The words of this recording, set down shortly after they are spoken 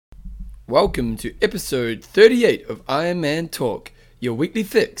Welcome to episode 38 of Iron Man Talk, your weekly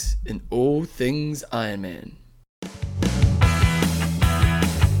fix in all things Iron Man.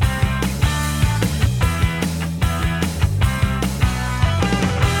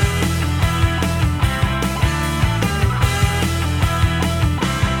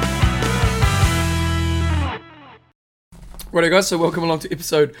 Righto guys, so welcome along to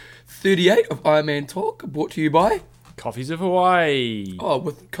episode 38 of Iron Man Talk, brought to you by... Coffees of Hawaii. Oh,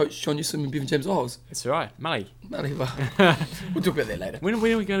 with Coach John Newsom and Bevan James Oz. That's right, Mully. We'll talk about that later. When are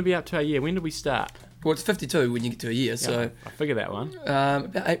we going to be up to our year? When did we start? Well, it's 52 when you get to a year, so... I figured that one.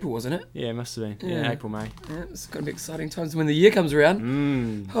 About April, wasn't it? Yeah, it must have been. Yeah, April, May. Yeah, it's going to be exciting times when the year comes around.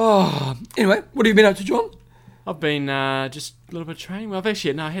 Mm. Anyway, what have you been up to, John? I've been just a little bit of training. Well, I've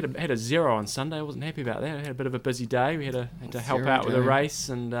actually I had a 0 on Sunday. I wasn't happy about that. I had a bit of a busy day. We had to help out with a race,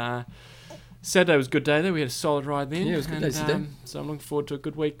 and Saturday was a good day though. We had a solid ride then. Yeah, it was a good day today. So I'm looking forward to a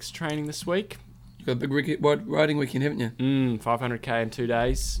good week's training this week. You've got a big riding weekend, haven't you? 500k in 2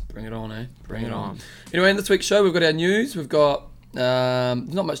 days. Bring it on, eh? Bring it on. Anyway, in this week's show, we've got our news. We've got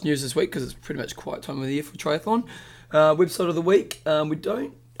not much news this week because it's pretty much quiet time of the year for triathlon. Website of the week. We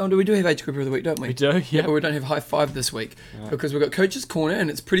do have age grouper of the week, don't we? We do, yeah. But we don't have high five this week because we've got Coach's Corner,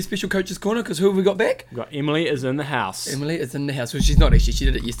 and it's a pretty special Coach's Corner because who have we got back? We've got Emily is in the house. Emily is in the house. Well, she's not actually. She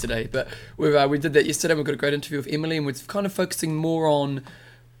did it yesterday, but we did that yesterday. We've got a great interview with Emily, and we're kind of focusing more on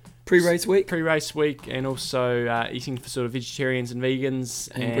pre-race week, and also eating for sort of vegetarians and vegans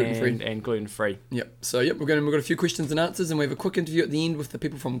and gluten-free. Yep. So we've got a few questions and answers, and we have a quick interview at the end with the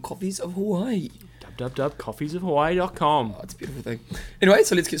people from Coffees of Hawaii. www.coffeesofhawaii.com. Oh, it's a beautiful thing. Anyway,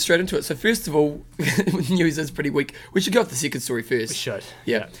 so let's get straight into it. So first of all, news is pretty weak. We should go off the second story first. We should.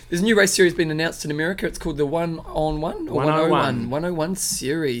 Yeah. There's a new race series being announced in America. It's called the 101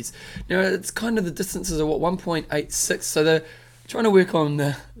 series. Now, it's kind of the distances are 1.86. So they're trying to work on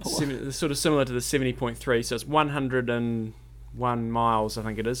the sort of similar to the 70.3. So it's 101 miles, I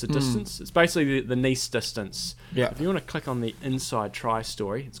think it is, the distance. It's basically the Nice distance. Yeah. If you want to click on the Inside Tri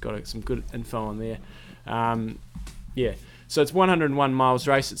story, it's got some good info on there. So it's 101 miles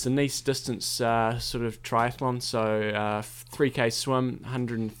race. It's a Nice distance sort of triathlon. So 3k swim,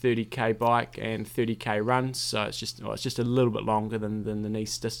 130k bike, and 30k run. So it's just a little bit longer than the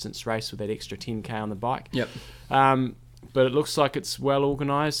Nice distance race with that extra 10k on the bike. Yep. But it looks like it's well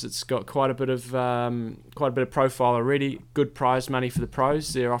organised. It's got quite a bit of profile already. Good prize money for the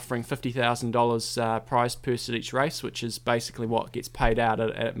pros. They're offering $50,000 prize purse at each race, which is basically what gets paid out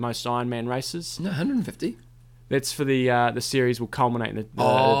at most Ironman races. No, 150. That's for the series will culminate in the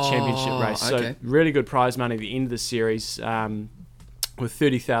championship race. So okay. Really good prize money at the end of the series, with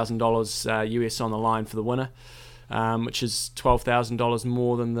 $30,000 US on the line for the winner. Which is $12,000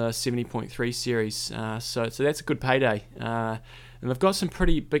 more than the 70.3 series. So that's a good payday. And they've got some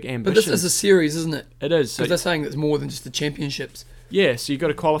pretty big ambitions. But this is a series, isn't it? It is. Because they're saying it's more than just the championships. Yeah, so you've got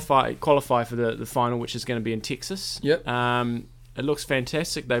to qualify for the final, which is going to be in Texas. Yep. It looks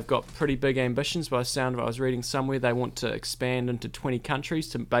fantastic. They've got pretty big ambitions. By the sound of it, I was reading somewhere they want to expand into 20 countries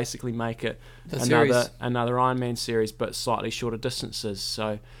to basically make it another Ironman series, but slightly shorter distances.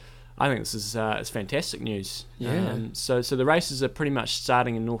 So I think this is it's fantastic news. Yeah. So the races are pretty much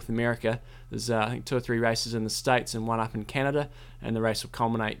starting in North America. There's I think 2 or 3 races in the States and one up in Canada, and the race will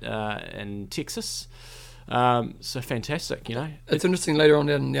culminate in Texas. So fantastic, you know. It's interesting later on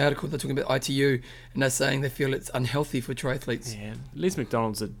in the article they're talking about ITU, and they're saying they feel it's unhealthy for triathletes. Yeah, Les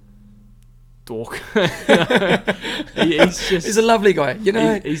McDonald's a dork. He's a lovely guy, you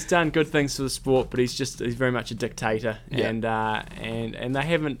know. He's done good things for the sport, but he's very much a dictator. Yeah. And they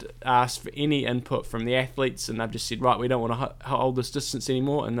haven't asked for any input from the athletes, and they've just said, right, we don't want to hold this distance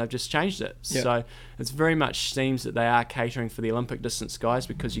anymore, and they've just changed it. Yeah. So it's very much seems that they are catering for the Olympic distance guys,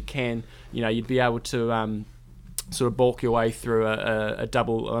 because you'd be able to sort of bulk your way through a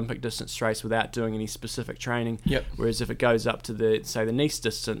double Olympic distance race without doing any specific training. Yep. Whereas if it goes up to the Nice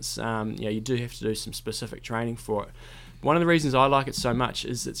distance, you do have to do some specific training for it. One of the reasons I like it so much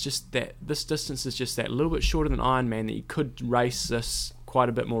is it's just that this distance is just that little bit shorter than Ironman, that you could race this quite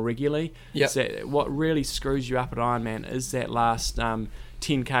a bit more regularly. Yep. So what really screws you up at Ironman is that last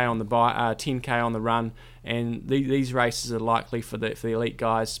 10k on the 10k on the run, and these races are likely for the elite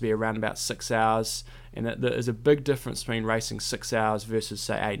guys to be around about 6 hours. And there is a big difference between racing 6 hours versus,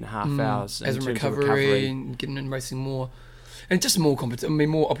 say, 8.5 hours as in recovery and getting in racing more. And just more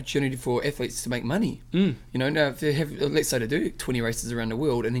more opportunity for athletes to make money. You know, now if they have, let's say they do 20 races around the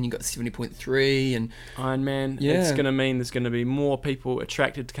world, and then you've got 70.3 and Ironman. Yeah. It's going to mean there's going to be more people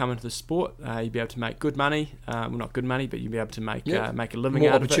attracted to come into the sport. You'll be able to make good money. Well, not good money, but you'll be able to make make a living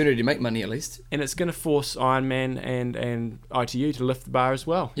more out of it. opportunity to make money at least. And it's going to force Ironman and ITU to lift the bar as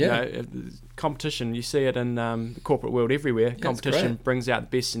well. Yeah. You know, competition, you see it in the corporate world everywhere. Competition brings out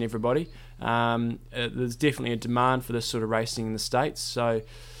the best in everybody. There's definitely a demand for this sort of racing in the States, so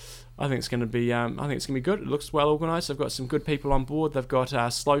I think it's going to be good. It looks well organised. They've got some good people on board. They've got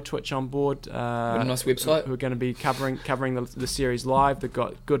Slow Twitch on board. Got a nice website. Who are going to be covering the series live. They've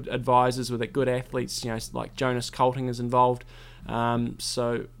got good advisors with it, good athletes. You know, like Jonas Colting is involved.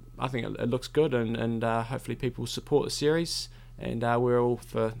 So I think it looks good, and hopefully people support the series. And we're all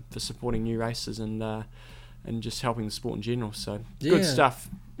for supporting new races and just helping the sport in general. So good stuff.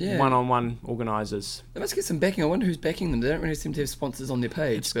 Yeah. One-on-one organisers. They must get some backing. I wonder who's backing them. They don't really seem to have sponsors on their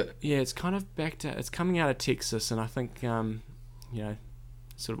page. It's kind of it's coming out of Texas, and I think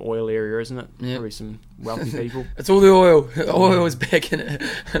sort of oil area, isn't it? Yeah. Probably some wealthy people. It's all the oil. The oil is back in it.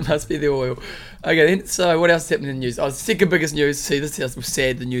 It must be the oil. Okay, then. So what else is happening in the news? The second biggest news. See, this is how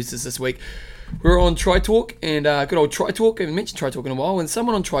sad the news is this week. We're on Tri Talk, and good old Tri Talk. I haven't mentioned Tri Talk in a while. And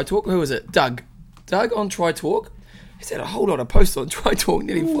someone on Tri Talk, who was it? Doug on Tri Talk. He's had a whole lot of posts on Tri Talk,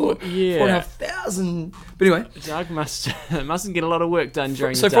 nearly 4,500. But anyway, Doug mustn't get a lot of work done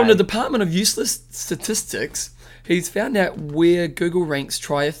during the day. So from the Department of Useless Statistics, he's found out where Google ranks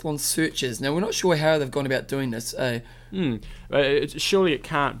triathlon searches. Now we're not sure how they've gone about doing this. Surely it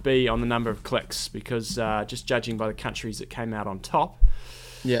can't be on the number of clicks, because just judging by the countries that came out on top.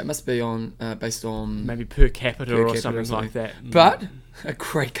 Yeah, it must be on based on maybe per capita or something like that. But a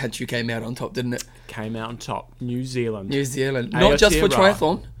great country came out on top, didn't it? Came out on top. New Zealand. Not just for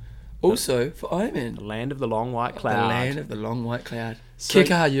triathlon, also for Ironman. The land of the long white cloud. The land of the long white cloud.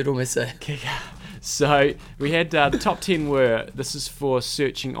 Kika, you'd almost say. Kika. So we had the top 10 this is for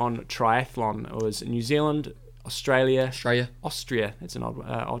searching on triathlon. It was New Zealand, Austria. That's an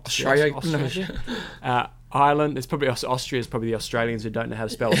odd Australia. Ireland. It's probably Austria is probably the Australians who don't know how to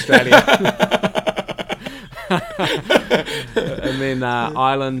spell Australia. And then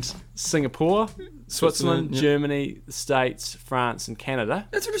Ireland, Singapore, Switzerland, Germany, the States, France, and Canada.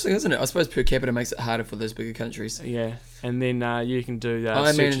 That's interesting, isn't it? I suppose per capita makes it harder for those bigger countries. Yeah, and then you can do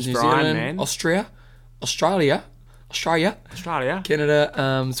Ironman, searches New for Zealand, Ironman. Australia,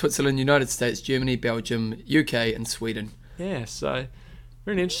 Canada, Switzerland, United States, Germany, Belgium, UK, and Sweden. Yeah, so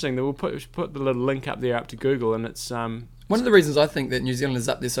really interesting. We'll put the little link up there up to Google, and it's one of the reasons I think that New Zealand is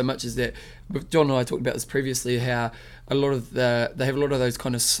up there so much is that John and I talked about this previously, how they have a lot of those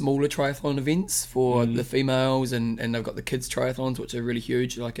kind of smaller triathlon events for the females, and they've got the kids triathlons, which are really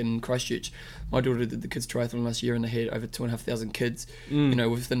huge, like in Christchurch. My daughter did the kids triathlon last year, and they had over 2,500 kids,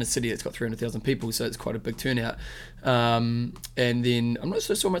 within a city that's got 300,000 people, so it's quite a big turnout. And then I'm not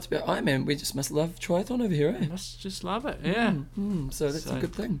so sure much about Ironman. We just must love triathlon over here, eh? Must just love it, yeah. So that's a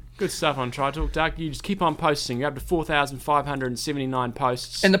good thing. Good stuff on Tri Talk, Doug. You just keep on posting. You're up to 4,579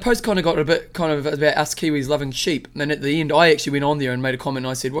 posts. And the post kind of got a bit kind of about us Kiwis loving sheep. And then at the end, I actually went on there and made a comment,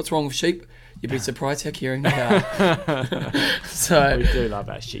 and I said, "What's wrong with sheep? You'd be surprised how caring they are." So we do love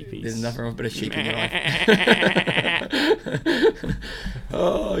our sheepies. There's nothing wrong with a bit of sheep in your life.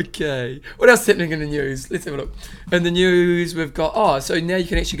 Okay. What else is happening in the news? Let's have a look. In the news, we've got so now you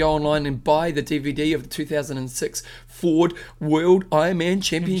can actually go online and buy the DVD of the 2006 Ford World Ironman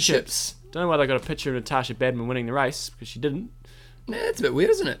Championships. Don't know why they got a picture of Natasha Badman winning the race, because she didn't. Yeah, it's a bit weird,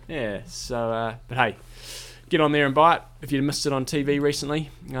 isn't it? Yeah. So, but hey, get on there and buy it if you missed it on TV recently.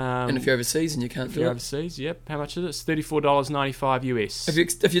 And if you're overseas and you can't do it. If you're overseas, yep. How much is it? It's $34.95 US.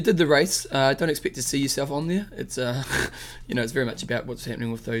 If you did the race, don't expect to see yourself on there. It's it's very much about what's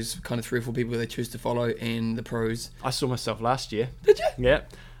happening with those kind of 3 or 4 people they choose to follow and the pros. I saw myself last year. Did you? Yeah.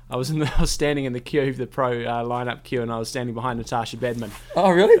 I was standing in the queue, the pro lineup queue, and I was standing behind Natasha Badman. Oh,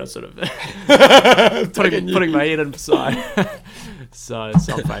 really? I was sort of putting my head inside. So I'm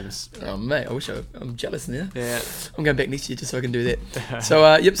famous. Oh, mate, I wish I'm jealous now. Yeah. I'm going back next year just so I can do that.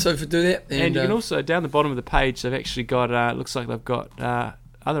 So, so if we do that. And you can also, down the bottom of the page, they've actually got, looks like they've got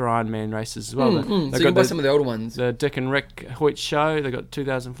other Ironman races as well. So you can buy some of the older ones. The Dick and Rick Hoyt show, they've got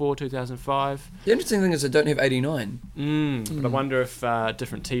 2004, 2005. The interesting thing is they don't have 89. But I wonder if a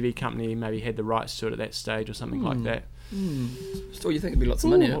different TV company maybe had the rights to it at that stage or something like that. Still, you think it'd be lots of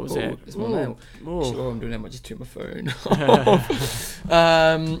money. What was that? It's my mail. I'm doing that. I might just turn my phone off.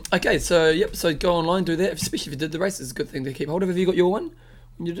 Okay, so so go online, do that. Especially if you did the race, it's a good thing to keep hold of. Have you got your one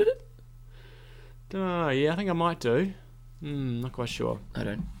when you did it? Yeah, I think I might do. Not quite sure. I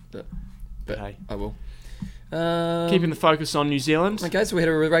don't, but hey. I will. Keeping the focus on New Zealand. Okay, so we had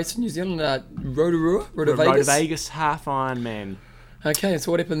a race in New Zealand, Rotorua, Rotorua Vegas half Ironman. Okay, so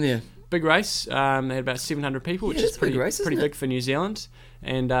what happened there? Big race. They had about 700 people, which is pretty big for New Zealand.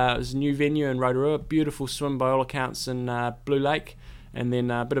 And it was a new venue in Rotorua. Beautiful swim by all accounts in Blue Lake. And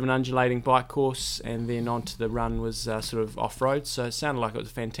then a bit of an undulating bike course, and then onto the run was sort of off-road. So it sounded like it was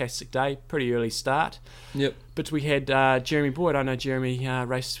a fantastic day. Pretty early start. Yep. But we had Jeremy Boyd. I know Jeremy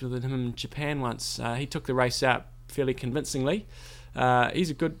raced with him in Japan once. He took the race out fairly convincingly. He's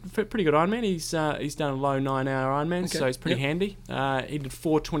a pretty good Ironman. He's done a low 9-hour Ironman, so he's pretty handy. He did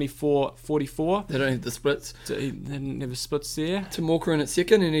 4:24:44. They don't have the splits. So he didn't have the splits there. Tim Walker in at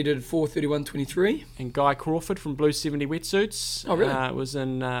second, and he did 4:31:23. And Guy Crawford from Blue 70 Wetsuits. Oh, really? Was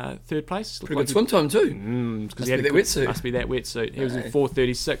in third place. Pretty good swim time too. Must be that wetsuit. Must be that wetsuit. He was in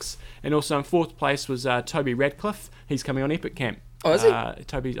 4:36. And also in fourth place was Toby Radcliffe. He's coming on Epic Camp. Oh, is he?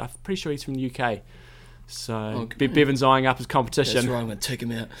 Toby, I'm pretty sure he's from the UK. So Bevan's eyeing up his competition. That's right, I'm going to take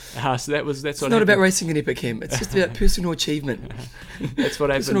him out. So that's it's what not happened. about racing in Epic Camp. It's just about personal achievement. That's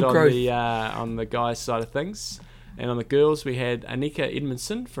what happened on the guys' side of things. And on the girls, we had Anika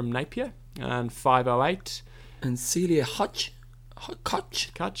Edmondson from Napier and 5:08. And Celia Hutch and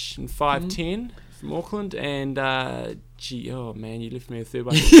 5:10 from Auckland. And oh man, you left me a third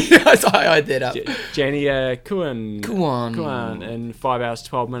one. Yes, I eyed that up. Jania Kuan in 5 hours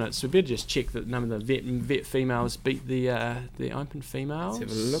 12 minutes. So we better just check that none of the vet females beat the open females.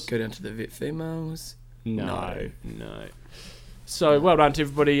 Let's have a look. Go down to the vet females. No. So well done to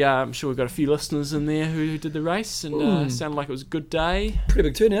everybody. I'm sure we've got a few listeners in there who did the race, and sounded like it was a good day. Pretty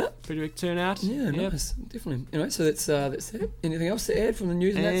big turnout. Yeah, nice, definitely. Anyway, so that's it. Anything else to add from the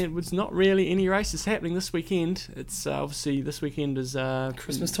news? And it's not really any races happening this weekend. It's obviously this weekend is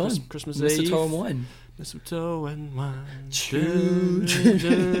Christmas time. Christmas Eve. Mistletoe and wine. Mistletoe and wine.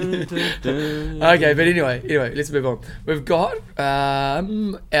 Okay, but anyway, let's move on. We've got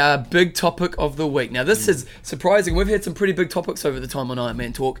our big topic of the week. Now, this is surprising. We've had some pretty big topics over the time on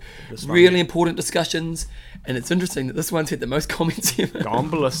Ironman Talk. Really important discussions, and it's interesting that this one's had the most comments ever. Gone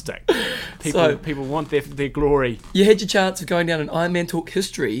ballistic. People want their glory. You had your chance of going down an Ironman Talk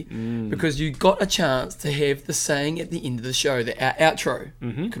history because you got a chance to have the saying at the end of the show, our outro,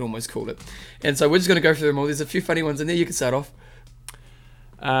 you could almost call it. And so we're just going to go through them all. There's a few funny ones in there. You can start off.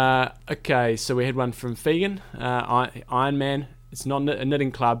 Okay, so we had one from Fegan. Ironman, it's not a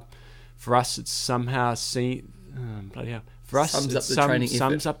knitting club. For us, it's somehow bloody hell. For us, sums up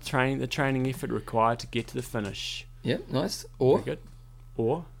the training effort required to get to the finish. Yeah, nice. Or very good.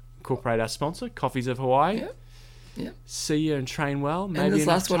 Or incorporate our sponsor, Coffees of Hawaii. Yeah. See you and train well. Maybe and this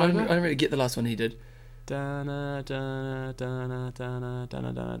last October. one, I don't really get the last one he did. Dana, dana, dana, dana,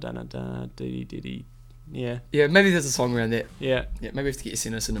 dana, dana, dana, dana, diddy, diddy. Yeah. Yeah, maybe there's a song around that. Yeah. Yeah, maybe we have to get you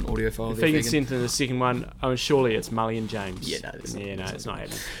sent us in an audio file. If he can send in the second one, surely it's Mully and James. Yeah, no, it's not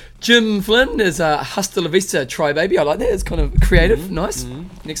happening. Jim Flynn is Hasta La Vista, Try Baby. I like that. It's kind of creative. Nice.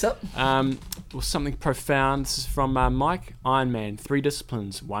 Next up. Well, something profound. This is from Mike. Ironman, 3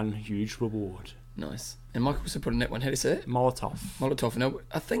 disciplines, 1 huge reward. Nice. And Mike also put in that one. How do you say it? Molotov. Now,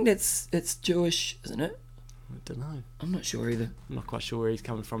 I think it's Jewish, isn't it? I don't know. I'm not sure either. I'm not quite sure where he's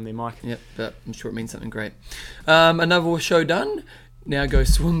coming from there, Mike. Yep, but I'm sure it means something great. Another show done. Now go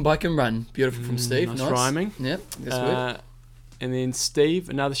swim, bike and run. Beautiful from Steve. Nice rhyming. Yep, that's good. And then Steve,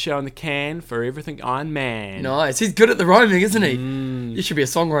 another show in the can for everything Ironman. Nice. He's good at the rhyming, isn't he? You should be a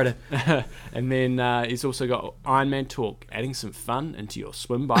songwriter. And then he's also got Ironman Talk, adding some fun into your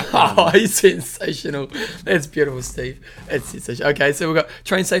swim bike run. Oh, he's sensational. That's beautiful, Steve. That's sensational. Okay, so we've got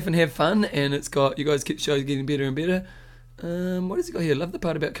train safe and have fun, and it's got, you guys keep shows getting better and better. What has he got here? Love the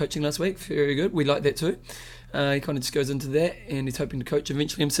part about coaching last week. Very good. We like that too. He kind of just goes into that, and he's hoping to coach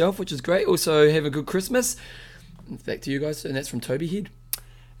eventually himself, which is great. Also, have a good Christmas. Back to you guys, and that's from Toby Head.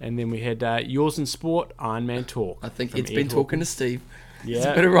 And then we had Yours in Sport, Ironman Talk. I think it's been talking to Steve. Yeah. There's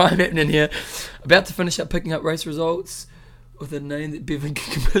a bit of rhyme happening here. About to finish up picking up race results with a name that Bevan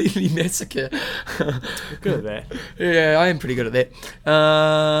can completely massacre. Good at that. Yeah, I am pretty good at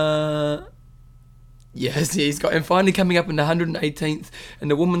that. Yes, he's got, and finally coming up in the 118th in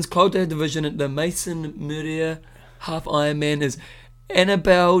the women's Clodagh division at the Mason Muria half Ironman is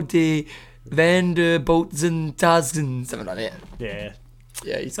Annabelle de Van der Boltzen Tazen, something like that. Yeah.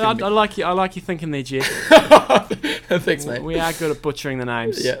 Yeah, he's I like you thinking there, Jeff. Thanks, mate. We are good at butchering the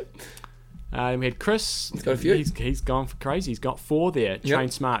names. Yeah. We had Chris. He's got a few. He's gone for crazy. He's got 4 there. Train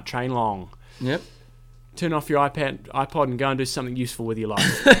smart, train long. Yep. Turn off your iPod and go and do something useful with your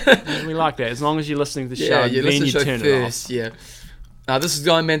life. We like that. As long as you're listening to the show, you then you turn first, it off. Yeah. This is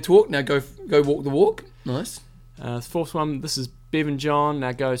Ironman Talk. Now go walk the walk. Nice. The fourth one, this is Bevan John.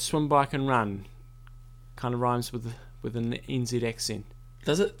 Now go swim, bike and run. kind of rhymes with an NZ accent.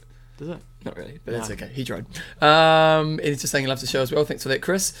 Does it? Does it? Not really, but No. that's okay. He tried. And he's just saying he loves the show as well. Thanks for that,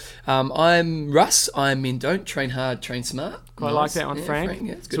 Chris. I'm Russ. I'm Men Don't. Train hard, train smart. Quite Nice. like that one, Yeah, Frank.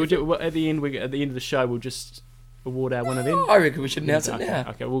 Yeah, it's good. So at the end of the show, we'll just award our winner then. I reckon we should announce it Okay, now.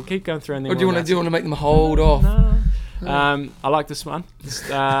 okay, we'll keep going through and then. Or do you we'll want to announce make them hold off? it. No. I like this one.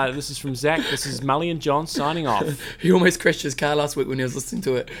 This is from Zach. This is Mully and John signing off. He almost crashed his car last week when he was listening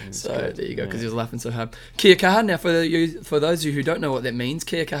to it. So good. there you go, because Yeah. he was laughing so hard. Kia kaha. Now, for those of you who don't know what that means,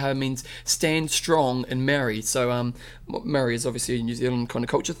 kia kaha means stand strong and marry. So marry is obviously a New Zealand kind of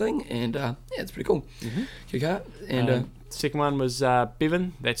culture thing, and yeah, it's pretty cool. Kia kaha. And Second one was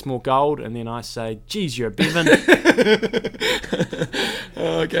Bevan. That's more gold. And then I say, geez, you're a Bevan.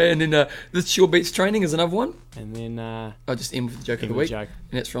 okay, and then this Shore Beats Training is another one. And then I'll just end with the joke of the End week. with joke.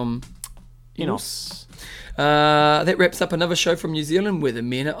 And it's from Enos. That wraps up another show from New Zealand where the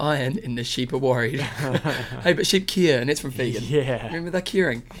men are iron and the sheep are worried. Hey, but sheep care, and that's from Vegan. Yeah. Remember they're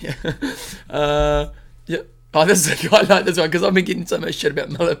caring. Yeah. Yeah. Oh, this is I like this one because I've been getting so much shit about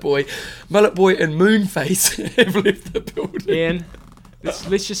Mullet Boy and Moonface have left the building. Ian,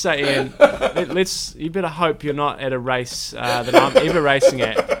 let's just say, Ian, you better hope you're not at a race that I'm ever racing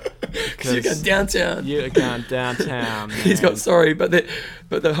at. Because you're going downtown. You're going downtown, man. He's got sorry, but the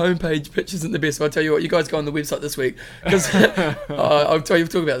homepage pitch isn't the best. So I'll tell you what, you guys go on the website this week because we'll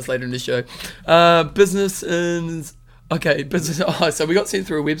talk about this later in the show. Business is. Okay, business. So we got sent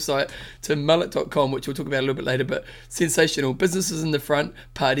through a website to mullet.com, which we'll talk about a little bit later, but sensational. Businesses in the front,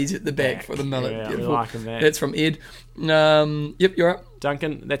 parties at the back for the mullet. Yeah, Beautiful. we're liking that. That's from Ed. Yep, you're up.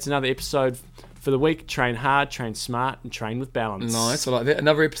 Duncan, that's another episode for the week. Train hard, train smart, and train with balance. Nice, I like that.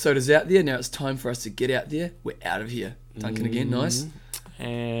 Another episode is out there. Now it's time for us to get out there. We're out of here. Duncan again, nice.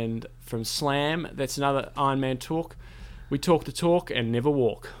 And from Slam, that's another Iron Man talk. We talk the talk and never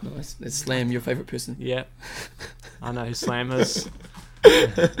walk. Nice. That's Slam, your favourite person. Yeah. I know who Slam is.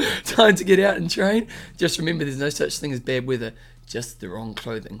 Time to get out and train. Just remember there's no such thing as bad weather, just the wrong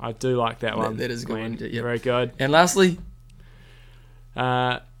clothing. I do like that one. That is a good Glenn. one. Yep. Very good. And lastly,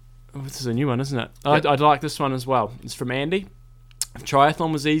 This is a new one, isn't it? Yep. I'd like this one as well. It's from Andy. If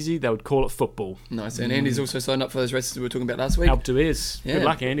triathlon was easy, they would call it football. nice. And Andy's also signed up for those races we were talking about last week. Help to is. Yeah, Good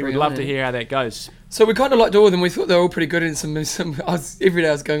luck, Andy. bring We'd it love on, to Andy. hear how that goes. So we kind of liked all of them. We thought they were all pretty good, and every day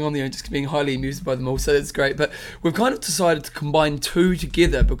I was going on there and just being highly amused by them all. So that's great. But we've kind of decided to combine two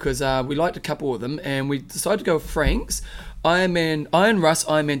together because we liked a couple of them, and we decided to go with Frank's Iron Russ,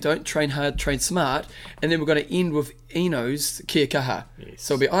 Iron Man Don't, Train Hard, Train Smart, and then we're going to end with Eno's Kia kaha. Yes.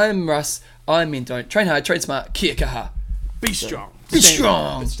 So it'll be Iron Russ, Iron Man Don't, Train Hard, Train Smart, Kia kaha. Be strong. Be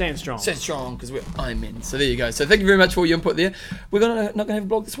strong. Stand strong. Stand strong because we're Iron Men. So there you go. So thank you very much for all your input there. We're not going to have a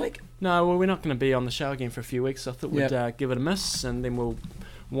blog this week. No, well, we're not going to be on the show again for a few weeks. I thought we'd give it a miss, and then we'll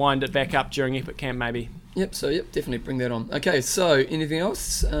wind it back up during Epic Camp, maybe. Yep, definitely bring that on. Okay, so anything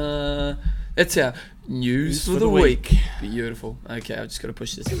else? That's our news for the week. Beautiful. Okay, I've just got to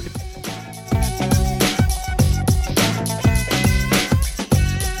push this.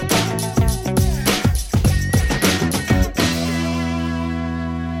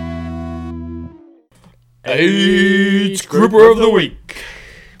 Age Grouper of the Week.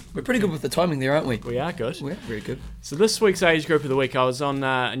 We're pretty good with the timing there, aren't we? We are good. We're very good. So this week's Age Group of the Week, I was on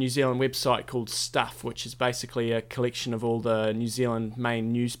a New Zealand website called Stuff, which is basically a collection of all the New Zealand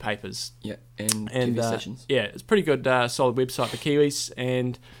main newspapers. Yeah, and And TV stations. yeah, it's a pretty good, solid website for Kiwis.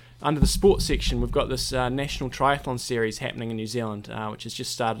 And under the sports section, we've got this national triathlon series happening in New Zealand, which has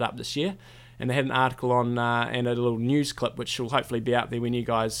just started up this year. And they had an article on and a little news clip, which will hopefully be out there when you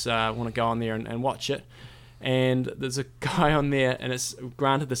guys want to go on there and watch it. And there's a guy on there, and it's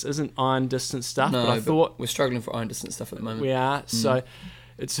granted this isn't iron distance stuff, No, but I thought we're struggling for iron distance stuff at the moment. we are. So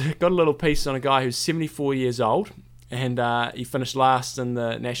it's got a little piece on a guy who's 74 years old, and he finished last in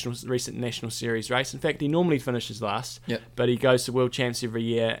the recent national series race. In fact, he normally finishes last, Yep. but he goes to world champs every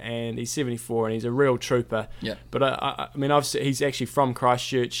year, and he's 74, and he's a real trooper. Yep. But I mean, obviously he's actually from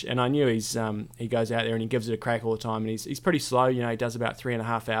Christchurch, and I knew he goes out there and he gives it a crack all the time, and he's pretty slow. You know, he does about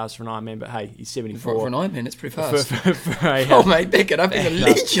 3.5 hours for an Ironman, but hey, he's 74. For an Ironman, it's pretty fast. For a, Oh, mate, back it up. He's a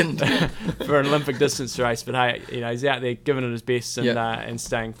legend. for an Olympic distance race, but hey, you know, he's out there giving it his best and Yeah. and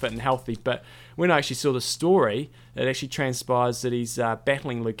staying fit and healthy. But when I actually saw the story, it actually transpires that he's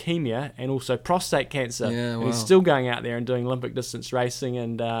battling leukemia and also prostate cancer. Yeah, And he's wow. still going out there and doing Olympic distance racing.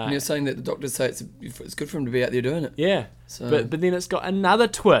 And And you're saying that the doctors say it's good for him to be out there doing it. yeah, So but then it's got another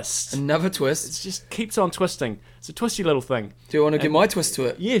twist. another twist. It just keeps on twisting. It's a twisty little thing. Do you want to get my twist to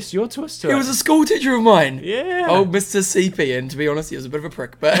it? Yes, your twist to He it. was a school teacher of mine. Yeah. Old Mr. CP, and to be honest, he was a bit of a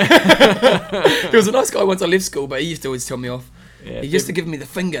prick, but he was a nice guy once I left school, but he used to always tell me off. Yeah, He used to give me the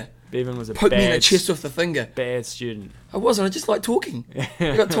finger. Bevan was a Poke me in the bad, chest with the finger. bad student. I wasn't. I just like talking.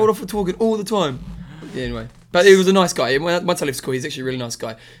 I got told off for talking all the time. Yeah, anyway. But he was a nice guy. Once I left school, he's actually a really nice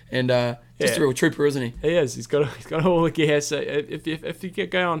guy. And just a real trooper, isn't he? He is. He's got all the gear. So if you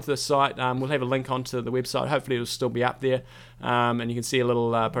go onto the site, we'll have a link onto the website. Hopefully it'll still be up there. And you can see a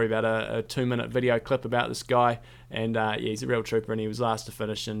little, probably about a 2-minute video clip about this guy. And he's a real trooper, and he was last to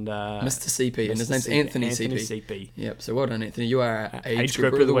finish. And Mr. CP, and his name's Anthony CP. Yep. So well done, Anthony. You are our age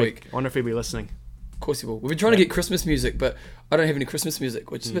grouper of the week. I wonder if he'll be listening. Of course he will. We've been trying to get Christmas music, but I don't have any Christmas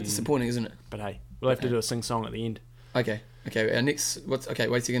music, which is a bit disappointing, isn't it? But hey, we'll have to do a sing song at the end. Okay. Our next. Okay.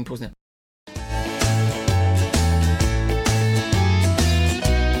 Wait a second. Pause now.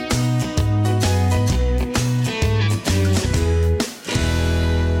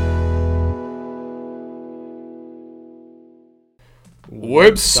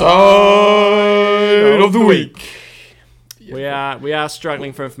 Website of the week. Yeah. We are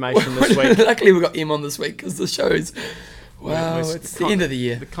struggling for information this week. Luckily, we got M on this week because the show's. Wow, it's the end of the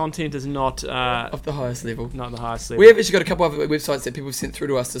year. The content is not of the highest level. Not the highest level. We have actually got a couple of websites that people have sent through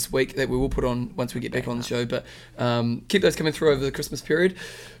to us this week that we will put on once we get back on the show. But keep those coming through over the Christmas period.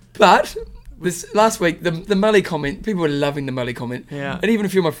 But this last week, the Mully comment, people were loving the Mully comment. Yeah. And even a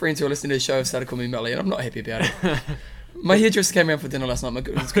few of my friends who are listening to the show have started calling me Mully, and I'm not happy about it. My hairdresser came around for dinner last night.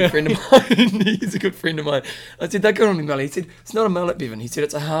 He's a good friend of mine. He's a good friend of mine. I said, "Don't go on me, mullet." He said, "It's not a mullet, Bevan." He said,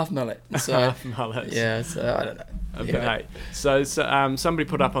 "It's a half mullet." So, half mullet. Yeah. So I don't know. Anyway. So somebody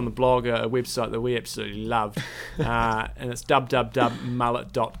put up on the blog a website that we absolutely love, and it's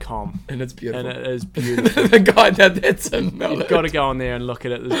www.mullet.com. And it's beautiful. And it is beautiful. The guy that's a mullet. You've got to go on there and look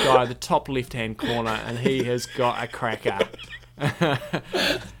at it. This guy, the top left-hand corner, and he has got a cracker.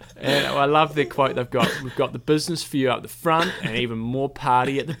 And I love their quote. We've got the business for you up the front, and even more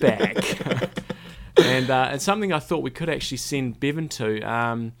party at the back. And something I thought we could actually send Bevan to.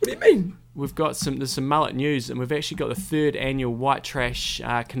 What do you mean? There's some mullet news, and we've actually got the 3rd annual White Trash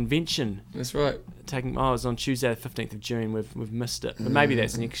convention. That's right. It was on Tuesday the 15th of June. We've missed it, but maybe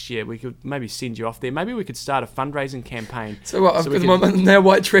that's next year. We could maybe send you off there. Maybe we could start a fundraising campaign. So what? I'm now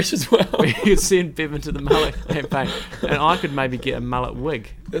White Trash as well. We could send Bevan to the mullet campaign, and I could maybe get a mullet wig.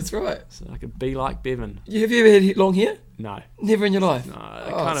 That's right. So I could be like Bevan. Have you ever had long hair? No. Never in your life?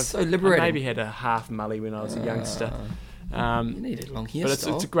 No. So liberating. I maybe had a half mully when I was a youngster. You need a long hair. But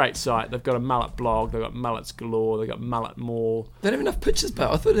it's a great site. They've got a mullet blog. They've got mullets galore. They've got mullet mall. They don't have enough pictures,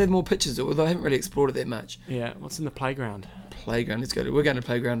 but I thought they had more pictures, although I haven't really explored it that much. Yeah. What's in the playground? Let's go. We're going to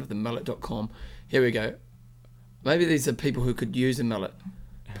playground with the mullet.com. Here we go. Maybe these are people who could use a mullet.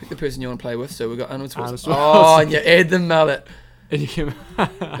 Pick the person you want to play with. So we've got Arnold Schwarzenegger. Oh, and you add the mullet.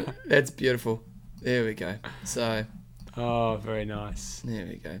 That's beautiful. There we go. So. Oh, very nice. There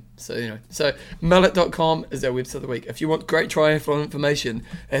we go. So anyway, mullet.com is our website of the week. If you want great triathlon information,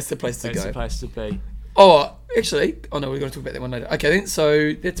 that's the place to go. That's the place to be. Oh, actually, we're going to talk about that one later. Okay, then.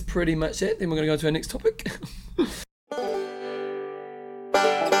 So that's pretty much it. Then we're going to go to our next topic.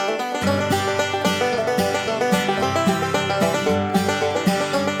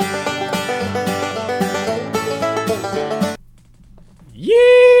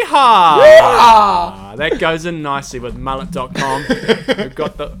 Yeehaw! That goes in nicely with mullet.com.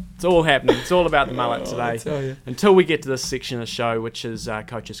 It's all happening. It's all about the mullet today. I tell you. Until we get to this section of the show, which is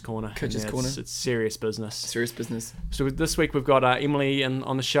Coach's Corner. Corner. It's serious business. Serious business. So this week we've got Emily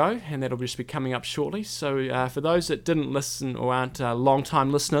on the show, and that'll just be coming up shortly. So for those that didn't listen or aren't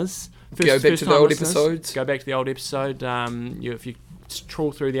long-time listeners, go back to the old episodes. Go back to the old episode. If you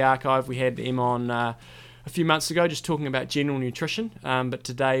trawl through the archive, we had Em on a few months ago just talking about general nutrition, but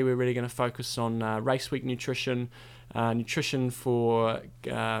today we're really going to focus on race week nutrition, nutrition for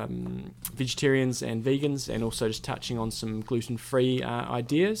vegetarians and vegans, and also just touching on some gluten-free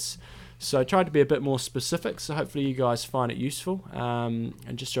ideas. So I tried to be a bit more specific, so hopefully you guys find it useful. And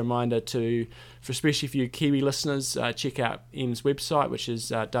just a reminder especially for you Kiwi listeners, check out Em's website, which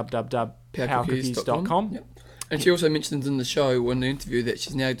is www.powercookies.com. Yep. And she also mentioned in the show, in the interview, that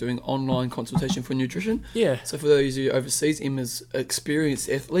she's now doing online consultation for nutrition. Yeah. So for those of you overseas, Emma's an experienced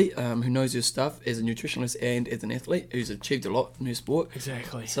athlete who knows her stuff as a nutritionist and as an athlete who's achieved a lot in her sport.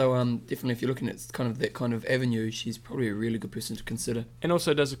 Exactly. So definitely, if you're looking at kind of that kind of avenue, she's probably a really good person to consider. And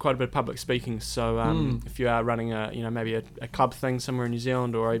also does quite a bit of public speaking. So if you are running maybe a club thing somewhere in New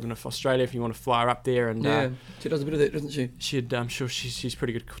Zealand, or even if Australia, if you want to fly her up there, and she does a bit of that, doesn't she? I'm sure she's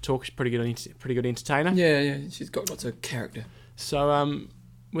pretty good talk. She's pretty good entertainer. Yeah. She's got lots of character. So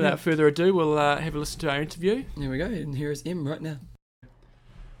without further ado, we'll have a listen to our interview. Here we go, and here is Em right now.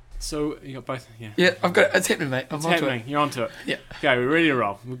 So you got both, yeah. Yeah, I've got it. It's happening, mate. It's happening. You're onto it. Yeah. Okay, we're ready to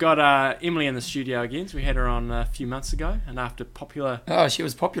roll. We've got Emily in the studio again. So we had her on a few months ago, and after popular Oh, she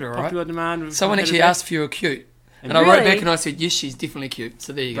was popular, right? demand, we've Someone had her actually back. asked if you were cute. And Really? I wrote back and I said, yes, she's definitely cute.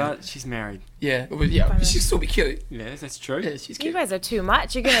 So there you go. But she's married. Yeah, well, yeah, but she'll still be cute. Yeah, that's true. Yeah, she's You cute. guys are too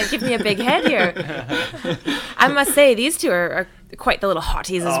much. You're going to give me a big head here. I must say, these two are quite the little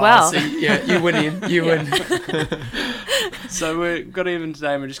hotties as well. See, yeah, you win, Ian. You win. So we've got Evan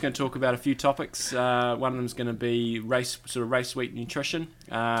today, and we're just going to talk about a few topics. One of them is going to be race week nutrition,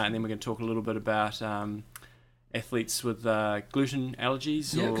 and then we're going to talk a little bit about athletes with gluten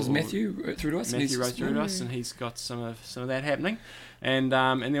allergies. Yeah, because Matthew wrote through to us. Matthew wrote through to us, and he's got some of that happening, and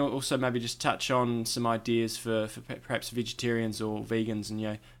then we'll also maybe just touch on some ideas for perhaps vegetarians or vegans,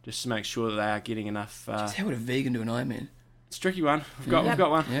 and just to make sure that they are getting enough. Just how would a vegan do an Ironman? It's a tricky one. We've got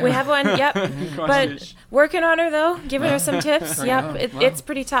one. Yeah. We have one, yep. But Christchurch. working on her, though, giving her some tips. Right Yep, on. it, Wow. it's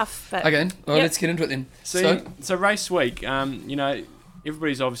pretty tough. But Okay, well, Yep. let's get into it then. So race week,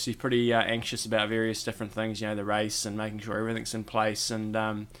 everybody's obviously pretty anxious about various different things, the race and making sure everything's in place.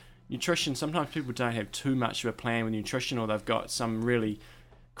 And nutrition, sometimes people don't have too much of a plan with nutrition, or they've got some really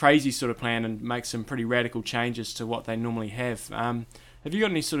crazy sort of plan and make some pretty radical changes to what they normally have. Have you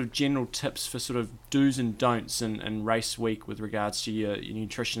got any sort of general tips for sort of do's and don'ts in race week with regards to your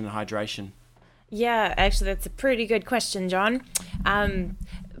nutrition and hydration? yeah, actually, that's a pretty good question, John.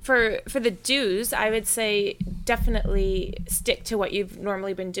 For the do's, I would say definitely stick to what you've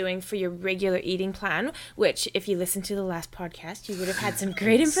normally been doing for your regular eating plan, which if you listened to the last podcast, you would have had some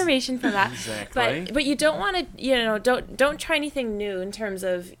great information from that. Exactly. But you don't want to, don't try anything new in terms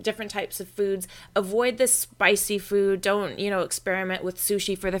of different types of foods. Avoid the spicy food. Don't, experiment with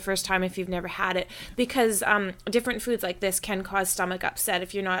sushi for the first time if you've never had it, because different foods like this can cause stomach upset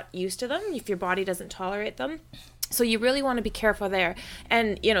if you're not used to them, if your body doesn't tolerate them. So you really want to be careful there,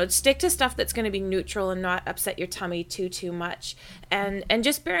 and stick to stuff that's going to be neutral and not upset your tummy too much. And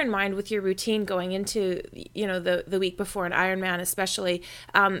just bear in mind with your routine going into the week before an Ironman, especially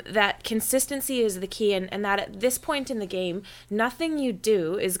that consistency is the key, and that at this point in the game, nothing you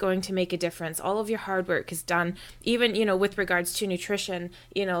do is going to make a difference. All of your hard work is done. Even with regards to nutrition,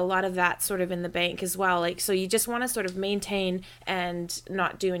 a lot of that sort of in the bank as well. So you just want to sort of maintain and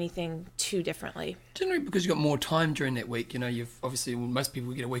not do anything too differently. Generally, because you've got more time during that week, you've obviously, most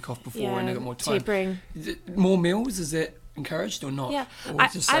people get a week off before and they've got more time. Tapering. Is it more meals, is that encouraged or not? Yeah, Or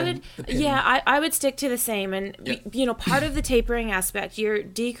it's the I same, would. the pattern? Yeah, I would stick to the same. And Yeah. part of the tapering aspect, you're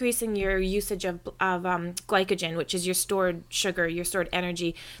decreasing your usage of glycogen, which is your stored sugar, your stored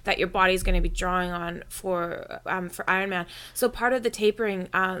energy that your body's going to be drawing on for Ironman. So part of the tapering,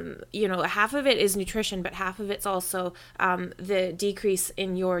 half of it is nutrition, but half of it's also the decrease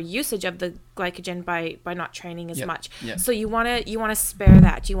in your usage of the glycogen by not training as Yep. much. Yep. So you want to spare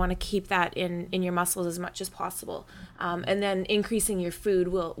that. You want to keep that in your muscles as much as possible. And then increasing your food.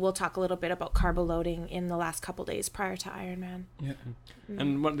 We'll talk a little bit about carbo loading in the last couple days prior to Ironman. Yeah.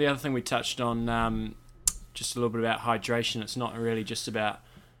 And the other thing we touched on, just a little bit about hydration. It's not really just about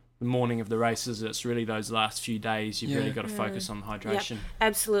the morning of the races. It's really those last few days. You've really got to focus on hydration.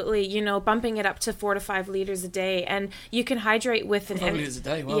 Absolutely. Bumping it up to 4 to 5 liters a day, and you can hydrate with 5 liters a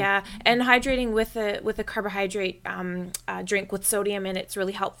day, wow. Yeah, and hydrating with a carbohydrate drink with sodium in it's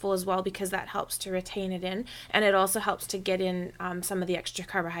really helpful as well, because that helps to retain it in, and it also helps to get in some of the extra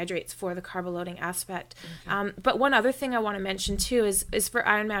carbohydrates for the carbo loading aspect. But one other thing I want to mention too is for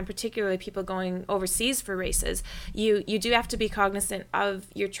Ironman, particularly people going overseas for races, you do have to be cognizant of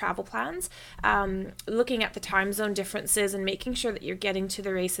your travel plans, looking at the time zone differences and making sure that you're getting to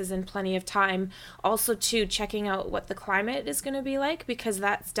the races in plenty of time. Also, too, checking out what the climate is going to be like, because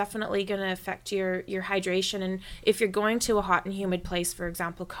that's definitely going to affect your hydration. And if you're going to a hot and humid place, for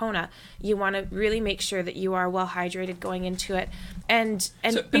example, Kona, you want to really make sure that you are well hydrated going into it, and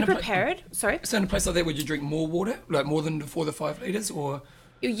So be in a prepared. Sorry. So in a place like that, would you drink more water, like more than 4 to 5 liters, or?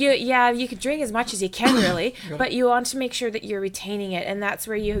 You could drink as much as you can, really, but you want to make sure that you're retaining it, and that's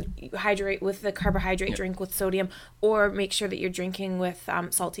where you hydrate with the carbohydrate drink with sodium, or make sure that you're drinking with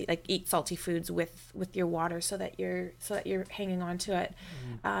eat salty foods with your water, so that you're hanging on to it.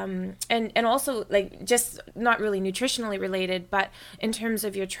 And also, just not really nutritionally related, but in terms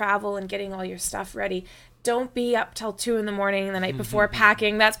of your travel and getting all your stuff ready, don't be up till 2 a.m. the night before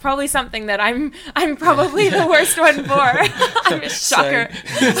packing. That's probably something that I'm probably the worst one for. I'm a shocker.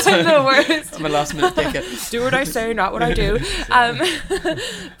 I'm the worst. I'm a last minute thinker. Do what I say, not what I do.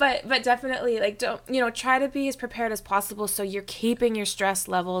 But definitely, like, don't, try to be as prepared as possible so you're keeping your stress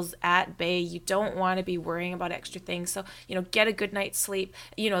levels at bay. You don't want to be worrying about extra things. So, get a good night's sleep,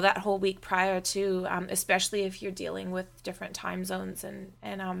 that whole week prior to, especially if you're dealing with different time zones and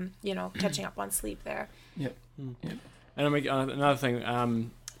catching up on sleep there. Yep. Yep. And another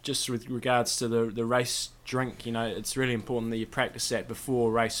thing, just with regards to the race drink, it's really important that you practice that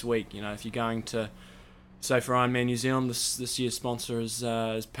before race week. If you're going to, say for Ironman New Zealand, this year's sponsor is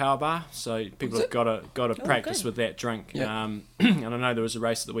Power Bar, so people have got to practice with that drink. Yep. And I know there was a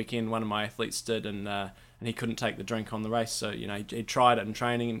race at the weekend. One of my athletes did, and he couldn't take the drink on the race. So he tried it in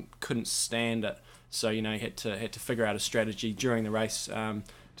training and couldn't stand it. So he had to figure out a strategy during the race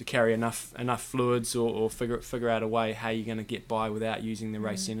to carry enough fluids or figure out a way how you're going to get by without using the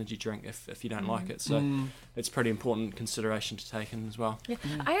race energy drink if you don't like it. So it's pretty important consideration to take in as well. Yeah.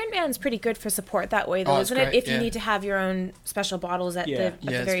 Ironman's pretty good for support that way, though, isn't it? If you need to have your own special bottles at the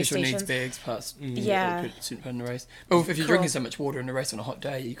various special stations. needs bags plus put in the race. Well, if you're drinking so much water in the race on a hot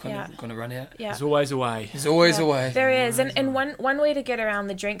day, you kind of going to run out. Yeah. There's always a way. There's always a way. There is, and one way to get around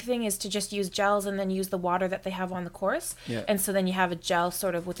the drink thing is to just use gels and then use the water that they have on the course. Yeah. And so then you have a gel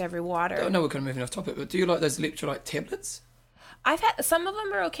sort of with every water. I know we're kind of moving off topic, but do you like those electrolyte tablets? I've had some of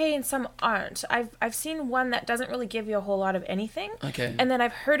them are okay and some aren't. I've seen one that doesn't really give you a whole lot of anything. Okay. And then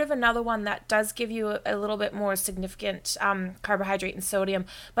I've heard of another one that does give you a little bit more significant carbohydrate and sodium.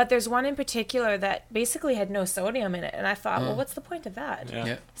 But there's one in particular that basically had no sodium in it, and I thought, well, what's the point of that?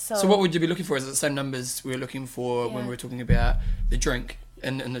 Yeah. So what would you be looking for? Is it the same numbers we were looking for when we were talking about the drink?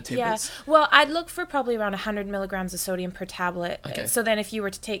 In the tablets? Yeah, well, I'd look for probably around 100 milligrams of sodium per tablet. Okay. So then if you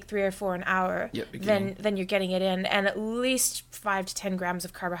were to take 3 or 4 an hour, then you're getting it in, and at least 5 to 10 grams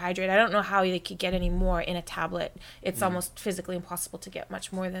of carbohydrate. I don't know how they could get any more in a tablet. It's almost physically impossible to get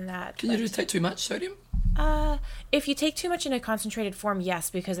much more than that. Can you just take too much sodium? If you take too much in a concentrated form, yes,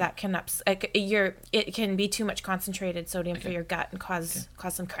 because that can it can be too much concentrated sodium for your gut and cause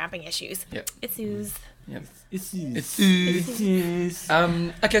some cramping issues. Yep. Issues. Yep. It's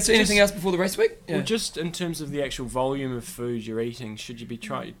Okay, so anything else before the race week? Yeah. Well, just in terms of the actual volume of food you're eating, should you be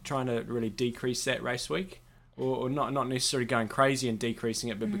trying to really decrease that race week? Or not necessarily going crazy and decreasing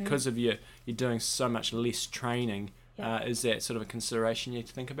it, but because of you're doing so much less training, is that sort of a consideration you need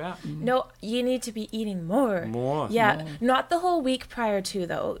to think about? No, you need to be eating more. Yeah, not the whole week prior to,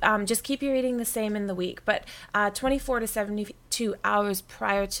 though. Just keep your eating the same in the week. But 24 to 72 hours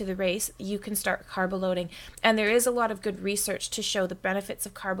prior to the race, you can start carb loading. And there is a lot of good research to show the benefits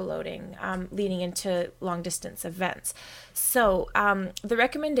of carb loading leading into long-distance events. So the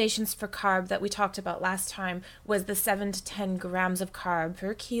recommendations for carb that we talked about last time was the 7 to 10 grams of carb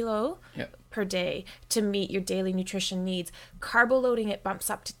per kilo. Yep. Per day to meet your daily nutrition needs. Carbo loading, it bumps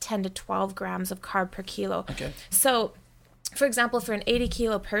up to 10 to 12 grams of carb per kilo. Okay. So, for example, for an 80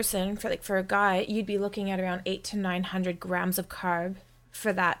 kilo person, for a guy, you'd be looking at around 800 to 900 grams of carb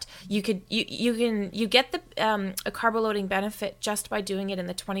for that. You get the a carbo loading benefit just by doing it in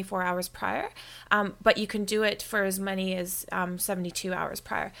the 24 hours prior, but you can do it for as many as 72 hours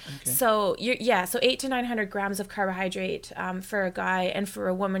prior. Okay. So so 800 to 900 grams of carbohydrate for a guy, and for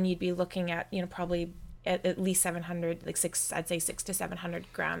a woman you'd be looking at probably at least 700, I'd say 600 to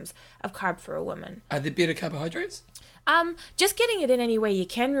 700 grams of carb for a woman. Are there better carbohydrates? Just getting it in any way you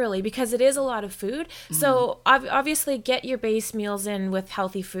can, really, because it is a lot of food. So obviously get your base meals in with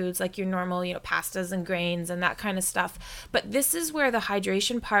healthy foods like your normal, pastas and grains and that kind of stuff. But this is where the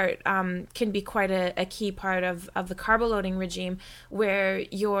hydration part can be quite a key part of the carbo loading regime, where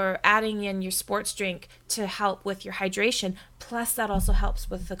you're adding in your sports drink to help with your hydration. Plus that also helps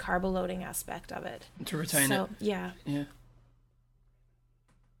with the carbo loading aspect of it. To retain it. Yeah. Yeah.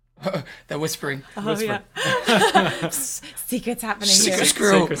 They're whispering. Oh, yeah. Secrets happening here.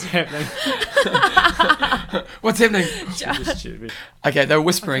 Secrets happening. What's happening? Just Okay, they're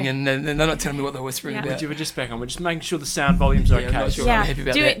whispering, and they're not telling me what they're whispering about. We're just back on. We're just making sure the sound volume's okay. I'm not sure I'm happy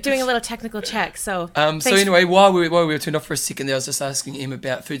about that. Doing a little technical check. So anyway, while we were turned off for a second there, I was just asking Em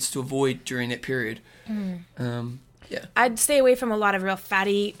about foods to avoid during that period. Yeah. I'd stay away from a lot of real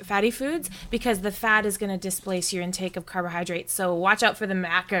fatty foods, because the fat is going to displace your intake of carbohydrates. So watch out for the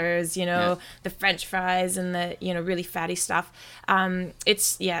macros, the French fries and the really fatty stuff.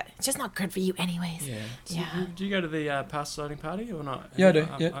 It's just not good for you anyways. Yeah. Do you go to the pasta loading party or not? Yeah, I do.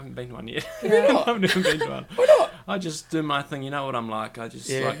 I haven't been to one yet. Why not? I've never been to one. Why not? I just do my thing. You know what I'm like. I just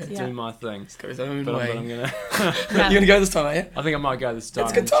Yeah. like to Yeah. do my thing. Go his own But way. I'm gonna. Yeah. You're gonna go this time, are you? I think I might go this time.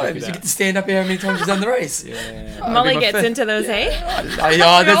 It's good and check times. it You out. get to stand up here how many times you've done the race. Yeah. Oh, Molly it'll be my gets fifth. into those, hey?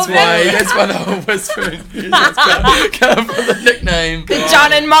 Yeah, that's why. That's why the whole whispering come from the nickname. The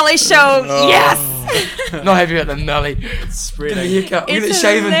John and Molly show. Oh. Yes. Not happy about the Melly. It's Get a spreading. haircut. Get it It's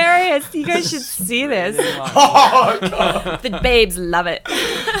shaven. hilarious. You guys should see this. Oh, God. The babes love it.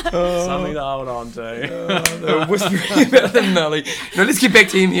 Something to hold on to. The whispering about the Melly. No, let's get back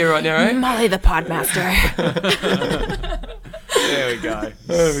to him here right now, right? Molly the Podmaster. There we go.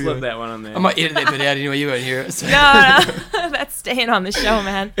 There we Slip go. that one in there. I might edit that bit out anyway. You won't hear it. So. No, that's staying on the show,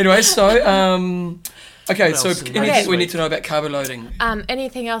 man. Anyway, so okay, What so else? anything Okay. we need to know about carbo loading?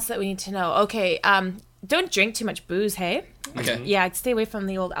 Anything else that we need to know? Okay, don't drink too much booze, hey? Okay. Yeah, stay away from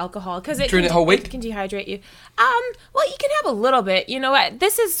the old alcohol because During the whole week? it can dehydrate you. Well, you can have a little bit. You know what?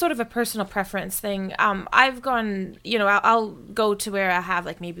 This is sort of a personal preference thing. I've gone, I'll go to where I have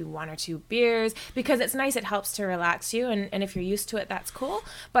like maybe 1 or 2 beers because it's nice. It helps to relax you, and if you're used to it, that's cool.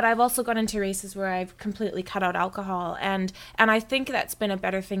 But I've also gone into races where I've completely cut out alcohol, and I think that's been a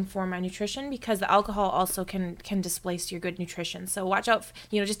better thing for my nutrition because the alcohol also can displace your good nutrition. So watch out.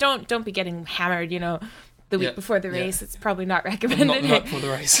 Just don't be getting hammered. The week Yeah, before the yeah. race, it's probably not recommended. Not the night before the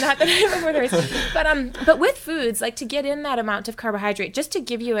race. Not the night before the race. But with foods, like to get in that amount of carbohydrate, just to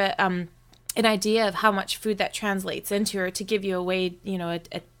give you an idea of how much food that translates into, or to give you a way,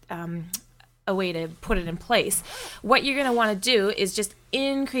 a way to put it in place. What you're going to want to do is just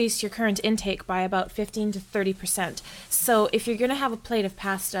increase your current intake by about 15 to 30%. So if you're going to have a plate of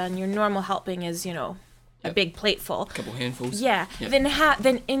pasta and your normal helping is, a Yep. big plateful. A couple handfuls. Yeah, Yeah.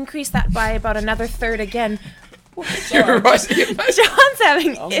 then increase that by about another third again. You're right. Yeah, mate. John's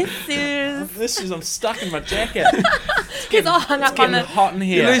having issues. I'm stuck in my jacket. He's all hung up on Getting the. hot in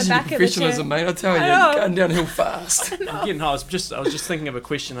You're here. losing your back of the professionalism, chair. mate. I tell you, I know. going downhill fast. I'm getting hot. I was just thinking of a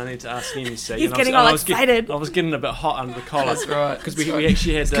question I need to ask him. You see, He's and getting I all was excited. I was getting a bit hot under the collar. That's right. Because we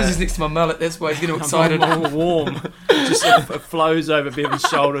actually had. Because he's next to my mullet. That's why he's getting I'm excited. all warm. It flows over Bevan's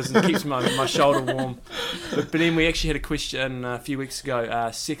shoulders and keeps my shoulder warm. But then we actually had a question a few weeks ago.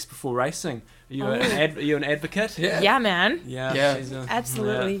 Sex before racing. Are you, are you an advocate? Yeah. Yeah, man. Yeah. she's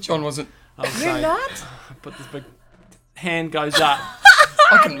Absolutely. John wasn't. I would You're say, not? But this big hand goes up.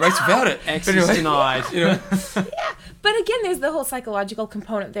 I couldn't race without it. But Access anyway, denied. you know, But again, there's the whole psychological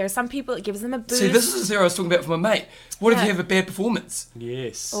component there. Some people, it gives them a boost. see, this is the I was talking about for my mate. What if Yeah. you have a bad performance?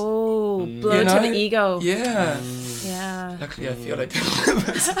 Yes. Oh, blow You to know? the ego. Yeah. Yeah. Luckily, I feel like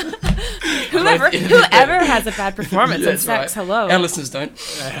Whoever has a bad performance in That's sex, right. hello. Our listeners don't.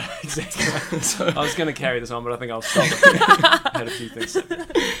 Exactly. So, I was going to carry this on, but I think I'll stop it. Had a few things.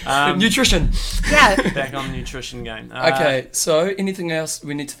 nutrition. Yeah. Back on the nutrition game. Okay, so anything else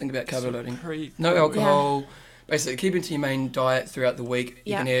we need to think about carbo loading? No alcohol. Basically, keep it to your main diet throughout the week.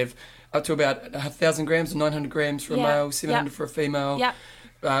 You Yeah. can have up to about 1,000 grams or 900 grams for a Yeah. male, 700 Yeah. for a female. Yep.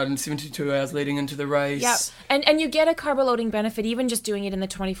 72 hours leading into the race. Yep. And you get a carbo loading benefit even just doing it in the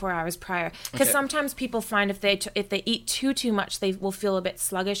 24 hours prior. Because Okay. sometimes people find if they eat too much, they will feel a bit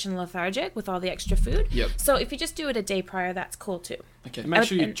sluggish and lethargic with all the extra food. Yep. So if you just do it a day prior, that's cool too. Okay. Make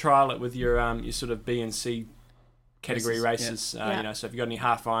sure you And- trial it with your sort of B and C category Races, races. Yeah. So if you've got any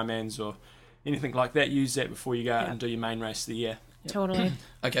half Ironmans or anything like that, use that before you go out Yeah. and do your main race of the year. Totally.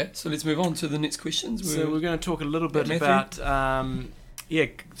 Okay, so let's move on to the next questions. So we're going to talk a little bit Matthew? about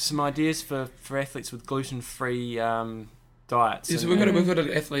some ideas for athletes with gluten-free diets. Yeah, so And- we've got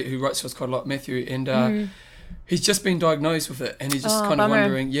an athlete who writes to us quite a lot, Matthew, and he's just been diagnosed with it, and he's just Oh, kind of bummer.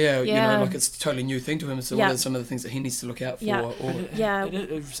 wondering, Yeah. you know, like it's a totally new thing to him. So Yeah. what are some of the things that he needs to look out for? Yeah. Or, Yeah.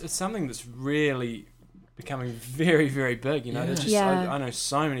 It's something that's really becoming very, very big. You know, there's just Yeah. I know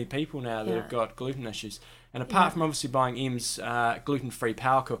so many people now that Yeah. have got gluten issues. And apart from obviously buying M's gluten-free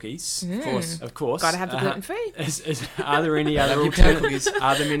power cookies, of course, Gotta have the gluten free. Are there any other Love your power alternatives?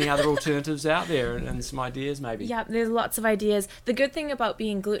 Are there many other alternatives out there, and some ideas maybe? Yeah, there's lots of ideas. The good thing about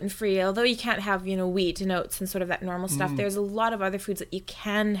being gluten-free, although you can't have, wheat and oats and sort of that normal stuff, there's a lot of other foods that you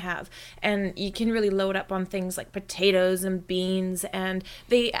can have. And you can really load up on things like potatoes and beans. And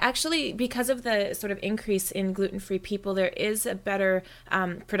they actually, because of the sort of increase in gluten-free people, there is a better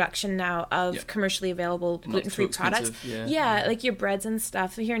production now of Yep. commercially available Not gluten-free too products. expensive, Yeah, like your breads and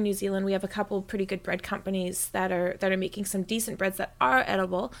stuff. Here in New Zealand, we have a couple pretty good bread companies that are making some decent breads that are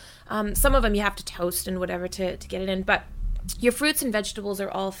edible. Some of them you have to toast and whatever to get it in, but Your fruits and vegetables are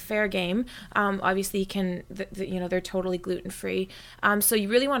all fair game. Obviously, you can, they're totally gluten-free. So you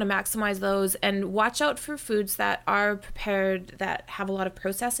really want to maximize those and watch out for foods that are prepared that have a lot of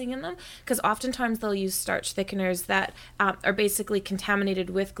processing in them, because oftentimes they'll use starch thickeners that are basically contaminated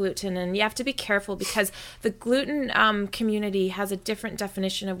with gluten, and you have to be careful because the gluten community has a different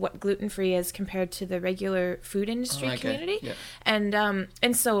definition of what gluten-free is compared to the regular food industry community. Yeah.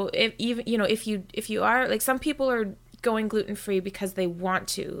 And so if you are, like, some people are going gluten-free because they want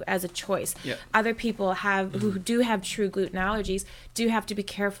to as a choice. Yep. Other people who do have true gluten allergies do have to be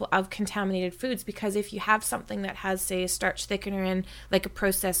careful of contaminated foods, because if you have something that has, say, a starch thickener in, like a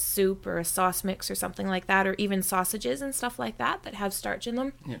processed soup or a sauce mix or something like that, or even sausages and stuff like that have starch in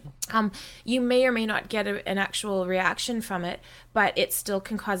them, you may or may not get an actual reaction from it, but it still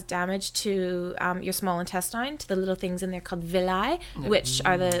can cause damage to your small intestine, to the little things in there called villi, which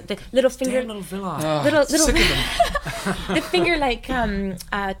are the little finger... Little villi. Little the finger-like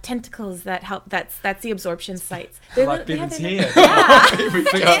tentacles that help. That's the absorption sites. They're like Bevan's hair.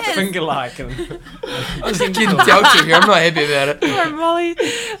 Finger-like. I was getting dealt to here. I'm not happy about it. Poor Molly.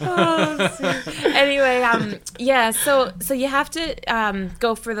 Anyway, so you have to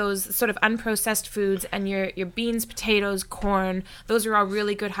go for those sort of unprocessed foods, and your beans, potatoes, corn. Those are all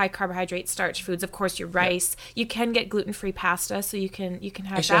really good high carbohydrate starch foods. Of course, your rice. Yep. You can get gluten-free pasta, so you can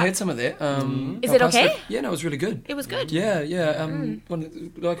have Actually, that. I had some of that. Is it okay? Yeah, no, it was really good. It was good. Yeah. One of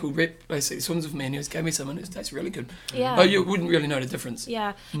the local rep basically swims with me, and he gave me some, and it tastes really good. Yeah. Oh, you wouldn't really know the difference.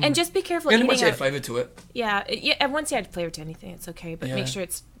 Yeah, and just be careful. And once you add flavour to it. Yeah, and once you add flavour to anything, it's okay, but make sure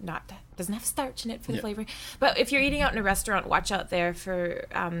it's doesn't have starch in it for the flavoring. But if you're eating out in a restaurant, watch out there for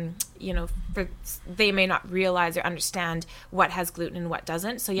they may not realize or understand what has gluten and what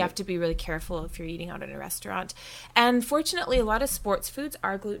doesn't. So you have to be really careful if you're eating out in a restaurant. And fortunately, a lot of sports foods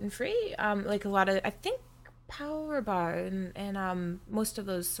are gluten free. Like a lot of, I think, Power Bar and most of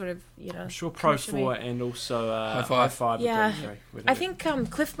those sort of, I'm sure Pro4 and also High Five. Yeah, I think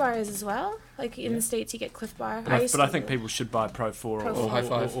Cliff Bar is as well. Like in the States, you get Cliff Bar. But I think people should buy Pro4 or High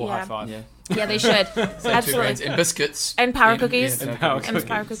Five. Or High Five. Yeah, they should. Absolutely. And biscuits. And Power Cookies. And Power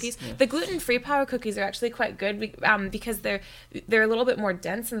Cookies. Yeah. The gluten-free Power Cookies are actually quite good because they're a little bit more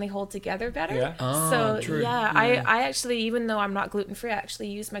dense and they hold together better. Yeah. True. Yeah, I actually, even though I'm not gluten-free, I actually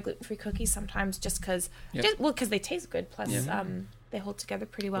use my gluten-free cookies sometimes just because they taste good. Plus, they hold together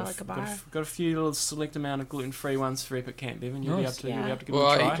pretty well like a bar. Got a few little select amount of gluten-free ones for Epic Camp, Bevan. You'll be able to give them a try. Well,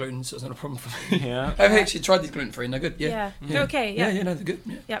 I eat gluten, so it's not a problem for me. Yeah. I've actually tried these gluten-free, and they're good. Yeah. They're okay. Yeah. Yeah, no, they're good.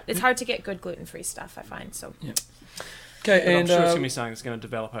 Yeah. It's hard to get good gluten-free stuff, I find. So. Yeah. Okay, but and I'm sure it's going to be something that's going to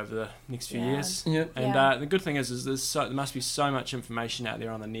develop over the next few years. Yeah. And the good thing is there must be so much information out there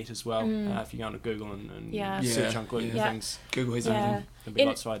on the net as well. If you go onto Google and search on gluten things, Google has everything. There'll be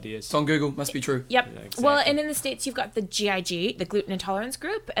lots of ideas. It's on Google. Must be true. Yep. Yeah, exactly. Well, and in the States, you've got the GIG, the Gluten Intolerance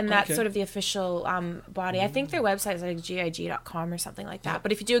Group, and that's sort of the official body. I think their website is like gig.com or something like that.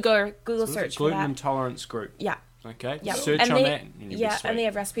 But if you do go Google search for that. Gluten Intolerance Group. Yeah. Okay. Yep. Search on that. And they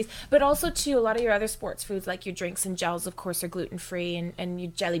have recipes. But also, too, a lot of your other sports foods, like your drinks and gels, of course, are gluten-free, and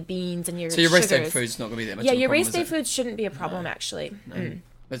your jelly beans and your So your race day sugars. food's not going to be that much Yeah, of a your problem, race day foods shouldn't be a problem, actually. No.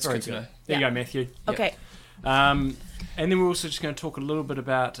 That's good to know. There you go, Matthew. Okay. And then we're also just going to talk a little bit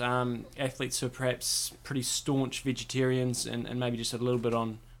about athletes who are perhaps pretty staunch vegetarians and maybe just a little bit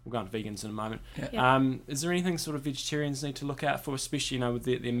on... We'll go on to vegans in a moment. Yeah. Is there anything sort of vegetarians need to look out for, especially, with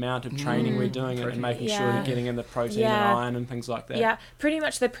the amount of training we're doing and making sure you're getting in the protein and iron and things like that? Yeah, pretty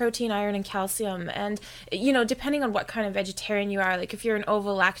much the protein, iron, and calcium. And, depending on what kind of vegetarian you are, like if you're an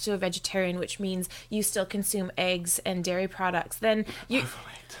ovo-lacto vegetarian, which means you still consume eggs and dairy products, then you...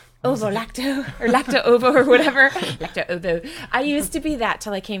 Ovo-lacto or lacto-ovo or whatever. Lacto-ovo. I used to be that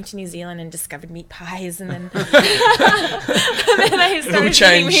till I came to New Zealand and discovered meat pies, and then, I started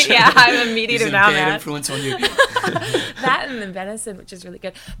eating meat. Yeah, I'm a meat eater now, man. Influence on you. That and the venison, which is really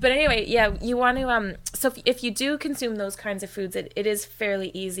good. But anyway, you want to. So if you do consume those kinds of foods, it is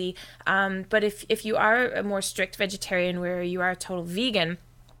fairly easy. But if you are a more strict vegetarian, where you are a total vegan,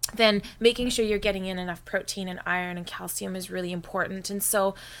 then making sure you're getting in enough protein and iron and calcium is really important. And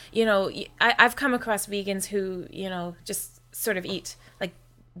so, I've come across vegans who, just sort of eat like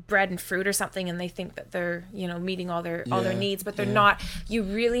bread and fruit or something, and they think that they're meeting all their needs, but they're not. You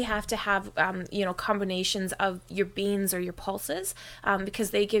really have to have combinations of your beans or your pulses,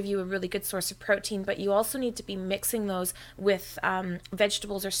 because they give you a really good source of protein, but you also need to be mixing those with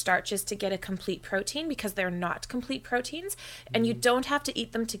vegetables or starches to get a complete protein, because they're not complete proteins, and you don't have to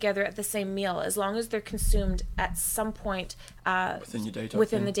eat them together at the same meal, as long as they're consumed at some point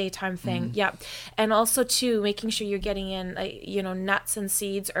within the daytime thing. Yeah. And also too, making sure you're getting in nuts and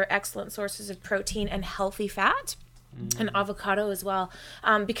seeds are excellent sources of protein and healthy fat. and avocado as well,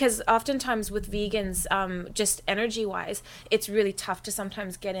 because oftentimes with vegans, just energy wise, it's really tough to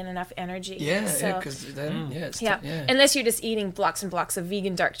sometimes get in enough energy. Because unless you're just eating blocks and blocks of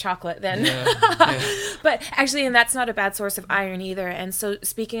vegan dark chocolate, then but actually, and that's not a bad source of iron either. And so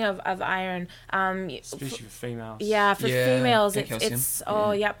speaking of iron, especially for females, for females, and it's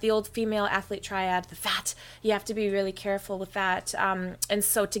the old female athlete triad, the fat. You have to be really careful with that. And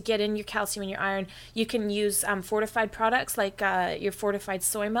so to get in your calcium and your iron, you can use fortified products like your fortified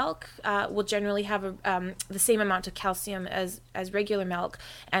soy milk will generally have the same amount of calcium as regular milk,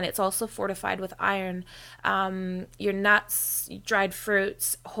 and it's also fortified with iron. Your nuts, dried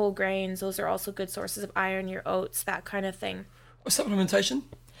fruits, whole grains, those are also good sources of iron. Your oats, that kind of thing. Supplementation?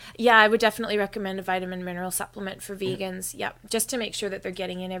 Yeah, I would definitely recommend a vitamin mineral supplement for vegans. Just to make sure that they're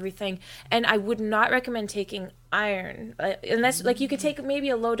getting in everything. And I would not recommend taking iron unless, like, you could take maybe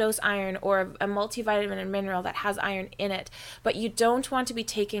a low dose iron or a multivitamin and mineral that has iron in it, but you don't want to be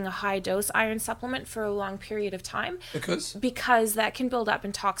taking a high dose iron supplement for a long period of time because that can build up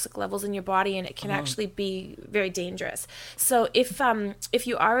in toxic levels in your body, and it can actually be very dangerous. So if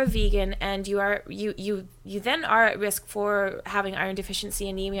you are a vegan and you then are at risk for having iron deficiency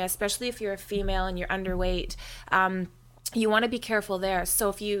anemia, especially if you're a female and you're underweight, you want to be careful there.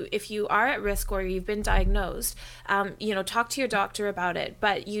 So if you are at risk or you've been diagnosed, talk to your doctor about it.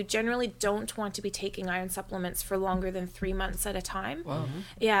 But you generally don't want to be taking iron supplements for longer than 3 months at a time. Wow.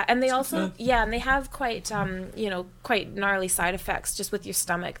 Yeah, and they also and they have quite quite gnarly side effects just with your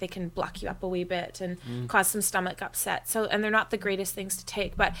stomach. They can block you up a wee bit and cause some stomach upset. So, and they're not the greatest things to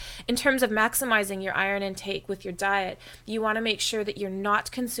take. But in terms of maximizing your iron intake with your diet, you want to make sure that you're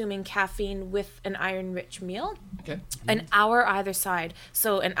not consuming caffeine with an iron-rich meal. Okay. An hour either side.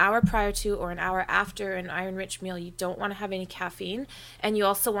 So an hour prior to or an hour after an iron-rich meal, you don't want to have any caffeine. And you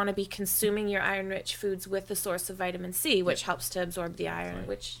also want to be consuming your iron-rich foods with a source of vitamin C, which helps to absorb the iron,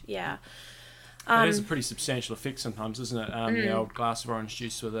 it is a pretty substantial effect sometimes, isn't it? The old glass of orange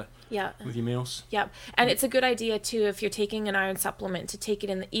juice with your meals. Yeah, and it's a good idea too, if you're taking an iron supplement, to take it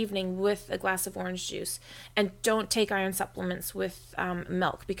in the evening with a glass of orange juice. And don't take iron supplements with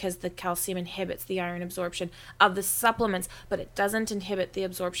milk, because the calcium inhibits the iron absorption of the supplements, but it doesn't inhibit the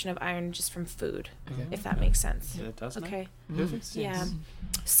absorption of iron just from food, if that makes sense. Yeah, it does. Okay. Perfect sense. Yeah.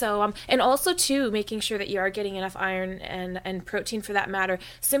 So, and also too, making sure that you are getting enough iron and protein for that matter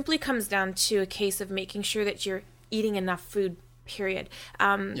simply comes down to a case of making sure that you're eating enough food, period.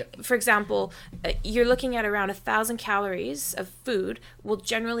 For example, you're looking at around 1,000 calories of food will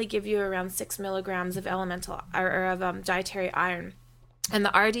generally give you around 6 milligrams of elemental or of dietary iron. And the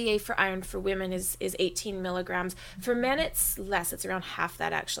RDA for iron for women is 18 milligrams. For men, it's less. It's around half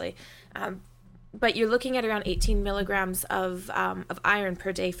that, actually. But you're looking at around 18 milligrams of iron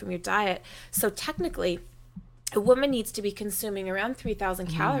per day from your diet. So technically, a woman needs to be consuming around 3,000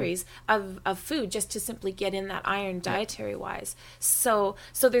 calories of food just to simply get in that iron dietary-wise. So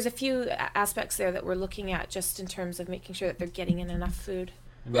there's a few aspects there that we're looking at just in terms of making sure that they're getting in enough food.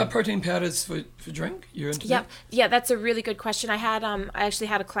 Protein powders for drink? You're into that? Yeah, that's a really good question. I actually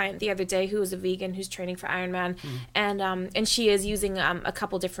had a client the other day who was a vegan who's training for Ironman, and she is using a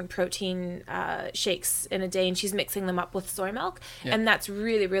couple different protein shakes in a day, and she's mixing them up with soy milk, and that's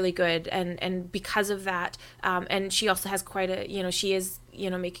really, really good. And because of that, and she also has quite a, she is,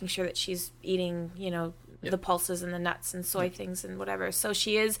 making sure that she's eating, the pulses and the nuts and soy things and whatever. So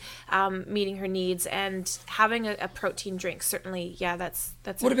she is meeting her needs, and having a protein drink, certainly, that's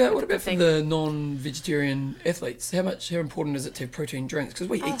what about for the non-vegetarian athletes? How important is it to have protein drinks? Because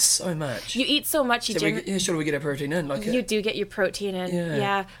we eat so much. You eat so much. Should we get our protein in? You do get your protein in.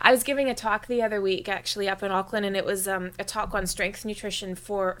 Yeah. I was giving a talk the other week, actually, up in Auckland, and it was a talk on strength nutrition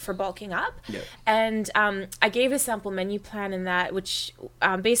for bulking up. Yep. And I gave a sample menu plan in that, which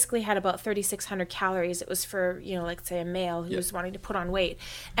basically had about 3,600 calories. It was for, like, say, a male who was wanting to put on weight.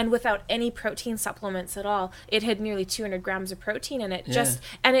 And without any protein supplements at all, it had nearly 200 grams of protein in it.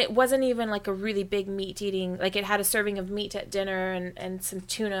 And it wasn't even like a really big meat eating, like it had a serving of meat at dinner and some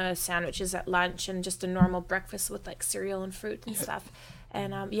tuna sandwiches at lunch and just a normal breakfast with like cereal and fruit and stuff.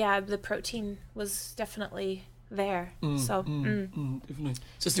 And the protein was definitely there. Definitely.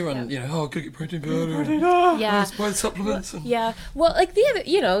 Just everyone, could get protein powder. Buy supplements. Well, like the other,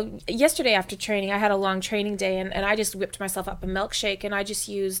 yesterday after training, I had a long training day, and I just whipped myself up a milkshake, and I just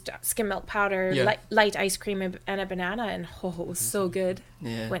used skim milk powder, light ice cream, and a banana, and it was so good.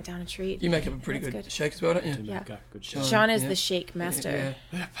 Yeah. Went down a treat. You make up a pretty good shake as well, don't you? Yeah. Good shake. Sean is the shake master.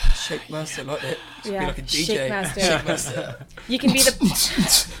 Yeah. Shake master, like that. Be like a DJ. Shake master. You can be the...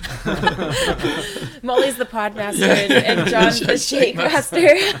 Molly's the pod master and John's the shake master.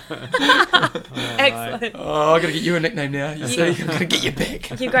 Excellent. Oh, I gotta get you a nickname now. You see, I'm gonna get you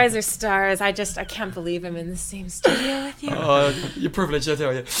back. You guys are stars. I can't believe I'm in the same studio with you. Oh, you're privileged, I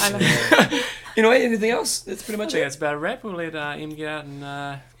tell you. Anyway, anything else? That's pretty much I think it. that's about a wrap. We'll let Em get out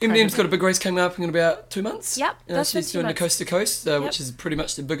and... MDM's got a big race coming up in about 2 months. Yep, that's she's for 2 doing the months. Coast to Coast, which is pretty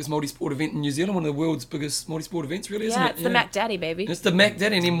much the biggest multi-sport event in New Zealand, one of the world's biggest multi-sport events, really, isn't Yeah, it? it's the Mac Daddy, baby. It's the Mac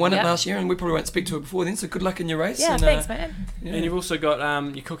Daddy, and Em won it Yep. last year, and we probably won't speak to it before then, so good luck in your race. Yeah, and, thanks, man. Yeah. And you've also got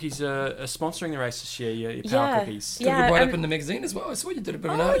your cookies are sponsoring the race this year, your power cookies. Got a good write-up I'm- in the magazine as well. I saw you did a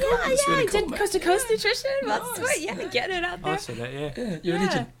bit of an Oh, article. yeah, It's really I cool, did mate. Coast to Coast Nutrition. That's Nice. sweet. Yeah, get it out I there. saw that, yeah. Yeah, you're a Yeah.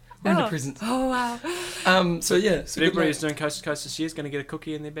 legend. We're in the Oh. presence. Oh, wow. So yeah, so So good everybody luck. who's doing Coast to Coast this year is going to get a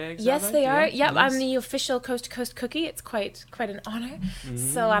cookie in their bags. Yes, they are. Yep, Nice. I'm the official Coast to Coast cookie. It's quite an honor.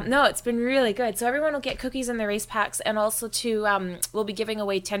 So no, it's been really good. So everyone will get cookies in the race packs, and also we'll be giving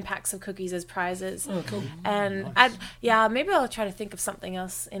away 10 packs of cookies as prizes. Oh, cool. And maybe I'll try to think of something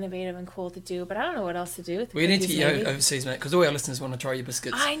else innovative and cool to do, but I don't know what else to do with We need to cookies, get you maybe. overseas, mate, because all our listeners want to try your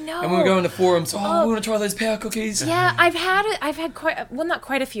biscuits. I know. And we were going to forums. Oh, we want to try those power cookies. Yeah, I've had not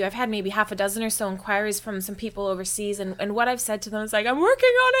quite a few. I've had maybe half a dozen or so inquiries from some people overseas, and what I've said to them is like, I'm working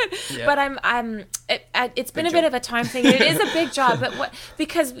on it. Yeah. But it's been a bit of a time thing. It is a big job, but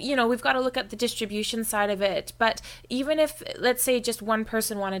because we've got to look at the distribution side of it. But even if, let's say, just one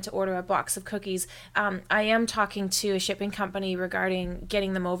person wanted to order a box of cookies, I am talking to a shipping company regarding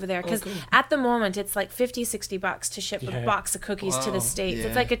getting them over there, because at the moment it's like $50-$60 to ship a box of cookies to Wow. the States. Yeah.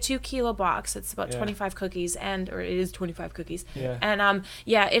 It's like a 2-kilo box. It's about Yeah. 25 cookies, or it is 25 cookies. Yeah. And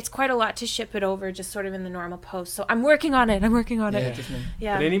it's quite a lot to ship it over, just sort of in the normal post. So I'm working on it. Yeah, it. definitely.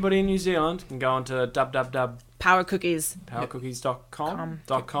 Yeah. But anybody in New Zealand can go onto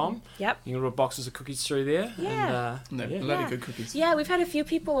Powercookies.com. Yep. You can order boxes of cookies through there. Yeah. And, No, yeah. bloody Yeah. good cookies. Yeah, we've had a few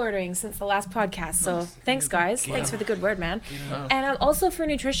people ordering since the last podcast. So thanks, guys. Thanks for the good word, man. Wow. And also for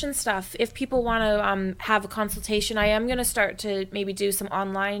nutrition stuff, if people want to have a consultation, I am going to start to maybe do some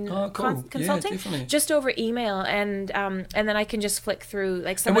online Oh, cool. Yeah, consulting, definitely. just over email, and then I can just flick through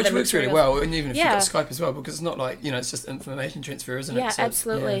like some And of which the works really materials. well, and even if Yeah. you've got Skype as well, because it's not like, it's just information transfer, isn't it? Yeah, So it's-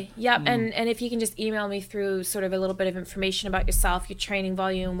 absolutely. Yep. And if you can just email me through sort of a little bit of information about yourself, your training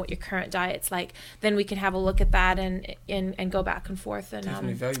volume, what your current diet's like, then we can have a look at that and go back and forth. And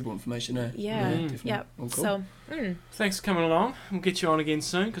Definitely valuable information, eh? yeah, definitely. yep. Well, cool. So Thanks for coming along. We'll get you on again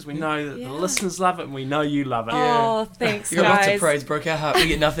soon because we know that Yeah. the listeners love it and we know you love it. oh, thanks, You got lots of guys. praise, broke our heart. We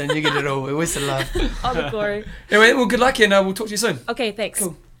get nothing, you get it all. We're the love. All the glory. Anyway, well, good luck, and we'll talk to you soon. Okay, thanks.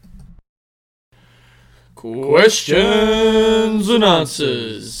 Cool. Questions and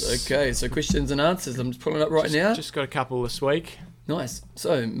answers. Okay, so questions and answers. I'm just pulling it up right now. Just got a couple this week. Nice.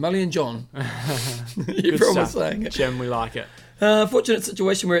 So, Mully and John. Good You're almost stuff. saying it. Jim, we like it. Fortunate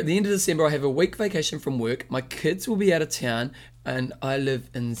situation where at the end of December I have a week vacation from work. My kids will be out of town, and I live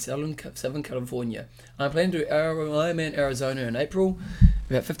in Southern California. I plan to do Ironman Arizona in April,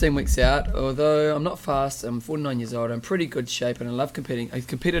 about 15 weeks out. Although I'm not fast, I'm 49 years old. I'm in pretty good shape, and I love competing. I've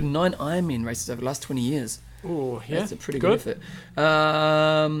competed in 9 Ironman races over the last 20 years. Oh, yeah. That's a pretty good effort.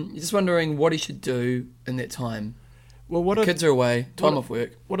 Just wondering what he should do in that time. Well, what Kids are away, time what- off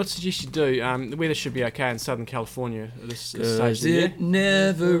work. I'd suggest you do, the weather should be okay in Southern California at this stage of 'Cause the year. it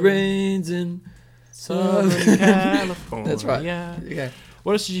never rains in Southern California. That's right. Yeah. Okay.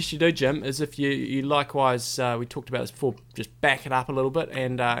 What I suggest you do, Jim, is if you likewise, we talked about this before, just back it up a little bit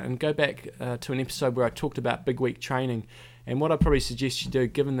and go back to an episode where I talked about big week training. And what I'd probably suggest you do,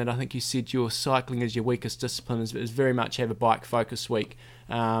 given that I think you said your cycling is your weakest discipline, is very much have a bike focus week.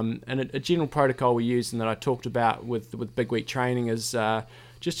 And a general protocol we use and that I talked about with big week training is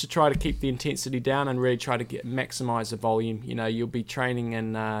just to try to keep the intensity down and really try to maximise the volume. You'll be training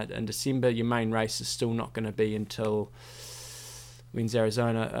in December. Your main race is still not going to be until when's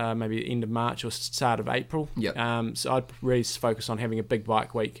Arizona, maybe end of March or start of April. Yep. So I'd really focus on having a big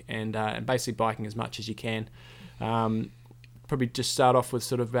bike week and basically biking as much as you can. Probably just start off with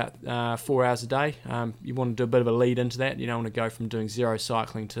sort of about 4 hours a day. You want to do a bit of a lead into that. You don't want to go from doing zero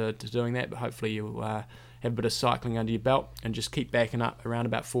cycling to doing that, but hopefully you'll have a bit of cycling under your belt and just keep backing up around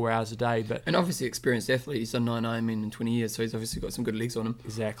about 4 hours a day. But And obviously experienced athlete. He's done 9 Ironman in 20 years, so he's obviously got some good legs on him.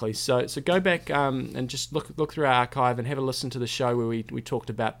 Exactly. So go back and just look through our archive and have a listen to the show where we talked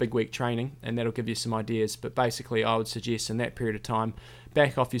about big week training, and that'll give you some ideas. But basically, I would suggest in that period of time,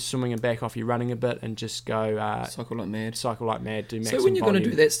 back off your swimming and back off your running a bit, and just go Cycle like mad. cycle like mad. Do maximum So when you're going to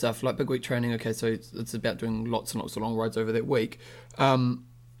volume. do that stuff, like big week training, okay, so it's about doing lots and lots of long rides over that week.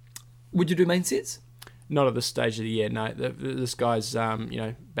 Would you do main sets? Not at this stage of the year. No, this guy's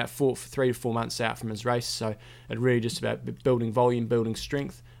about 3 to 4 months out from his race, so it's really just about building volume, building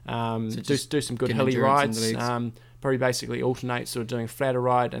strength. Do some good hilly rides. Probably basically alternate, sort of doing a flatter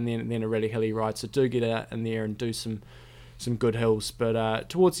ride and then a really hilly ride. So do get out in there and do some good hills. But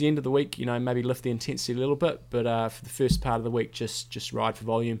towards the end of the week, maybe lift the intensity a little bit. But for the first part of the week, just ride for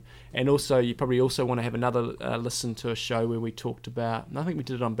volume. And also, you probably also want to have another listen to a show where we talked about, and I think we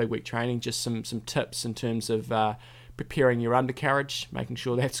did it on Big Week Training, just some tips in terms of preparing your undercarriage, making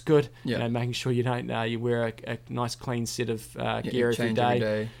sure that's good. Yeah. Making sure you don't you wear a nice clean set of gear every Every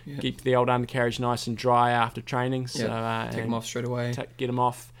day. Yeah. Keep the old undercarriage nice and dry after training. So Take them off straight away. Get them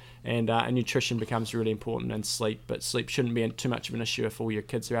off. And nutrition becomes really important, and sleep. But sleep shouldn't be too much of an issue if all your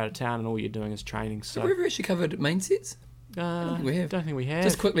kids are out of town and all you're doing is training. So Have we ever actually covered main sets? I don't think we have.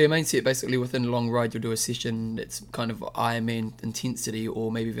 Just quickly, a main set, basically within a long ride, you'll do a session that's kind of Ironman intensity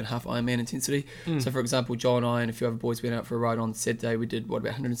or maybe even half Ironman intensity. So, for example, Joe and I and a few other boys went out for a ride on Saturday. We did, about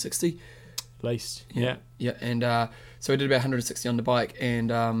 160? At least. Yeah. And so we did about 160 on the bike.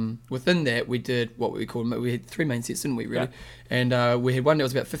 And within that, we did what we had 3 main sets, didn't we, really? Yeah. And we had one that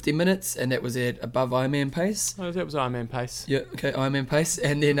was about 50 minutes, and that was at above Ironman pace. Oh, that was Ironman pace. Yeah, okay, Ironman pace.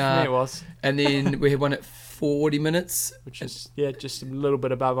 And then Yeah, it was. And then we had one at 40 minutes, which is just a little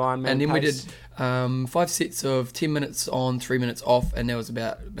bit above Ironman. and then pace. we did 5 sets of 10 minutes on, 3 minutes off, and that was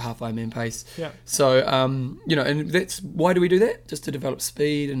about half Ironman pace. Yeah. So and that's why do we do that? Just to develop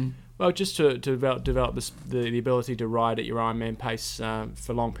speed and. Well, just to develop the ability to ride at your Ironman pace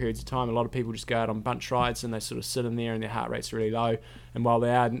for long periods of time. A lot of people just go out on bunch rides and they sort of sit in there and their heart rate's really low. And while they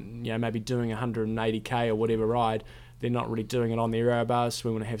are, maybe doing 180k or whatever ride, they're not really doing it on their aero bars. So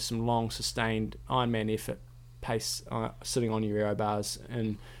we want to have some long, sustained Ironman effort pace sitting on your aero bars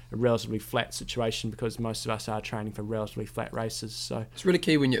in a relatively flat situation, because most of us are training for relatively flat races. So it's really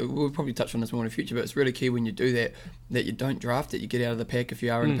key we'll probably touch on this more in the future, but it's really key when you do that you don't draft it. You get out of the pack. If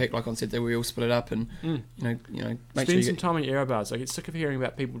you are in the pack, like on Saturday, we all split it up and make spend some time on your aero bars. I get sick of hearing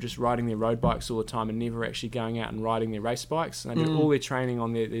about people just riding their road bikes all the time and never actually going out and riding their race bikes. And they do all their training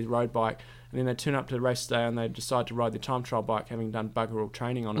on their road bike, and then they turn up to the race day and they decide to ride their time trial bike, having done bugger all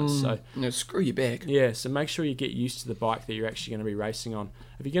training on it. So screw your back. Yeah, so make sure you get used to the bike that you're actually going to be racing on.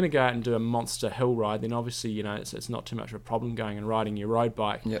 If you're going to go out and do a monster hill ride, then obviously it's not too much of a problem going and riding your road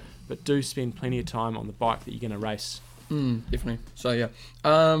bike. Yep. But do spend plenty of time on the bike that you're going to race. Definitely. So yeah.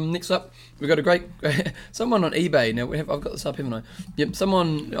 Next up, we've got a great someone on eBay. Now I've got this up, haven't I? Yep.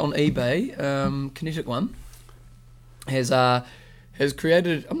 Someone on eBay, Kinetic One, has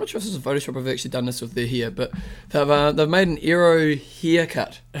created. I'm not sure if this is Photoshop. I've actually done this with their hair, but they've made an aero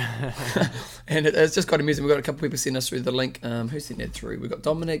haircut, and it's just quite amusing. We've got a couple of people send us through the link. Who sent that through? We've got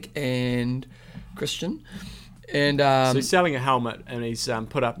Dominic and Christian. And so he's selling a helmet, and he's been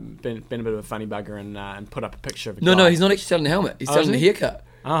a bit of a funny bugger and put up a picture of a guy. No, he's not actually selling the helmet. He's selling the haircut.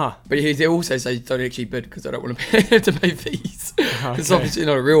 Ah. But he also says don't actually bid because I don't want to have to pay fees. It's obviously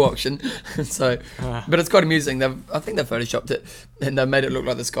not a real auction. So, but it's quite amusing. I think they've photoshopped it and they made it look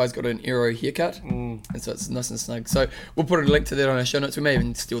like this guy's got an aero haircut, and so it's nice and snug. So we'll put a link to that on our show notes. We may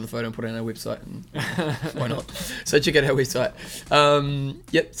even steal the photo and put it on our website. And why not? So check out our website.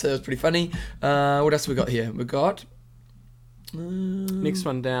 Yep. So it's pretty funny. What else have we got here? We got. Next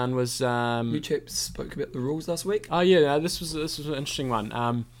one down was you chaps spoke about the rules last week. Oh yeah, this was an interesting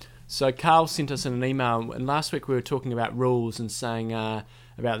one. So Carl sent us in an email, and last week we were talking about rules and saying about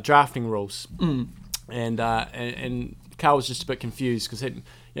the drafting rules, and Carl was just a bit confused because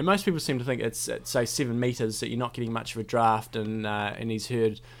most people seem to think it's at, say 7 meters that you're not getting much of a draft, and he's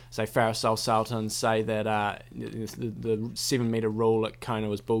heard say Farasol Sultan say that the 7 meter rule at Kona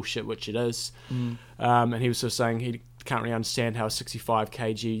was bullshit, which it is, and he was sort of saying he can't really understand how a 65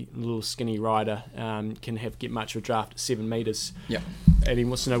 kg little skinny rider can get much of a draft at 7 meters. Yeah, and he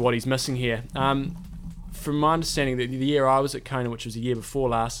wants to know what he's missing here. From my understanding, the year I was at Kona, which was the year before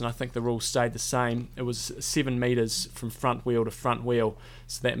last, and I think the rules stayed the same, it was 7 meters from front wheel to front wheel.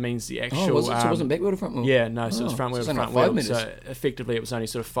 So that means the actual... Oh, was it? So it wasn't back wheel to front wheel? Yeah, no, so it was front wheel to front wheel. Meters. So effectively it was only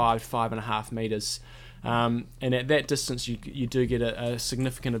sort of 5.5 meters. And at that distance you do get a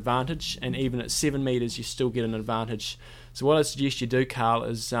significant advantage, and even at 7 meters you still get an advantage. So what I suggest you do, Carl,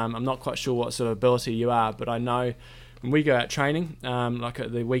 is I'm not quite sure what sort of ability you are, but I know when we go out training, like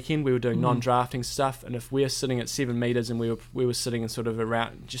at the weekend we were doing non-drafting stuff, and if we're sitting at 7 meters and we were sitting in sort of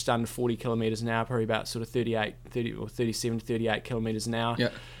around just under 40 kilometers an hour, probably about sort of 37 to 38 kilometers an hour. Yeah.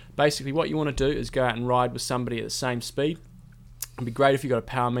 Basically what you want to do is go out and ride with somebody at the same speed. It'd be great if you got a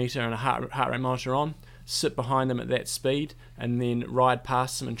power meter and a heart rate monitor on. sit behind them at that speed, and then ride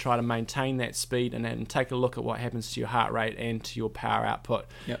past them and try to maintain that speed, and then take a look at what happens to your heart rate and to your power output.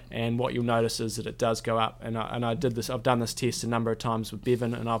 Yep. And what you'll notice is that it does go up. And I've done this test a number of times with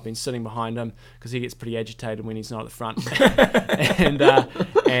Bevan, and I've been sitting behind him because he gets pretty agitated when he's not at the front.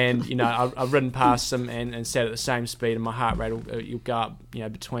 and you know, I've ridden past him and sat at the same speed, and my heart rate you'll go up, you know,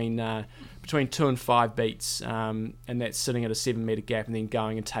 between 2 and 5 beats, and that's sitting at a 7 metre gap and then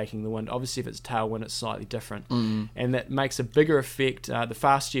going and taking the wind. Obviously, if it's tailwind, it's slightly different, and that makes a bigger effect. The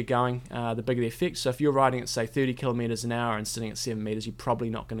faster you're going, the bigger the effect. So if you're riding at, say, 30 kilometres an hour and sitting at 7 metres, you're probably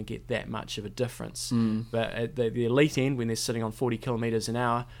not going to get that much of a difference. But at the elite end, when they're sitting on 40 kilometres an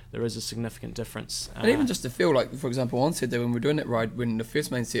hour, there is a significant difference. And even just to feel like, for example, on said that when we're doing that ride, when the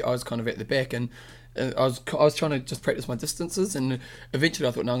first main set, I was kind of at the back, and I was trying to just practice my distances, and eventually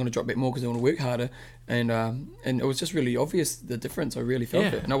I thought, no, I'm going to drop a bit more because I want to work harder, and it was just really obvious, the difference. I really felt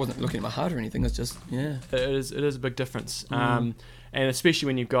it, and I wasn't looking at my heart or anything. It's just it is a big difference. And especially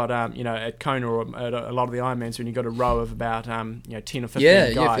when you've got, you know, at Kona or at a lot of the Ironmans, when you've got a row of about, 10 or 15 guys.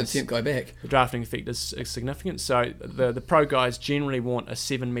 Yeah, for the 10th guy back. The drafting effect is significant. So the pro guys generally want a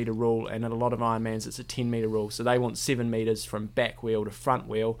 7 metre rule, and at a lot of Ironmans it's a 10 metre rule. So they want 7 metres from back wheel to front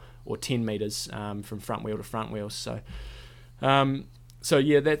wheel, or 10 metres from front wheel to front wheel. So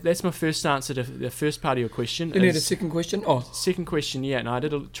yeah, that's my first answer to the first part of your question. You need a second question? Second question, yeah. And I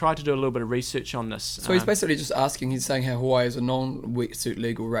tried to do a little bit of research on this. So he's basically just asking, he's saying how Hawaii is a non-wetsuit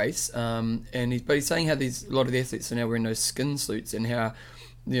legal race, but he's saying how a lot of the athletes are now wearing those skin suits, and how,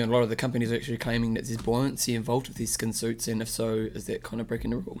 you know, a lot of the companies are actually claiming that there's buoyancy involved with these skin suits, and if so, is that kind of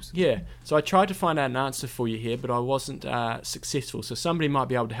breaking the rules? Yeah, so I tried to find out an answer for you here, but I wasn't successful, so somebody might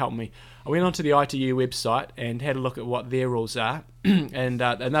be able to help me. I went onto the ITU website and had a look at what their rules are, and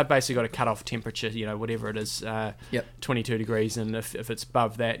they've basically got a cut-off temperature, you know, whatever it is, 22 degrees, and if it's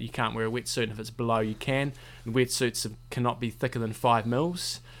above that, you can't wear a wetsuit, and if it's below, you can. And wetsuits cannot be thicker than 5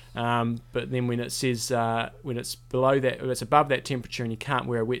 mils. But then when it says when it's below that, if it's above that temperature and you can't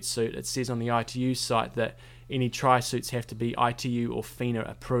wear a wetsuit, it says on the ITU site that any tri-suits have to be ITU or FINA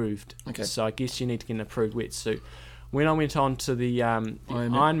approved. Okay. So I guess you need to get an approved wetsuit. When I went on to the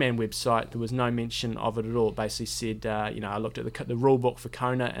Ironman website, there was no mention of it at all. It basically said, I looked at the rule book for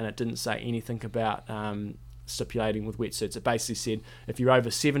Kona, and it didn't say anything about stipulating with wetsuits. It basically said if you're over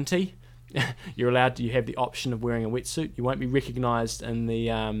 70, you have the option of wearing a wetsuit. You won't be recognised in the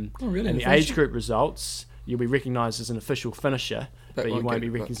age group results. You'll be recognised as an official finisher, but you won't be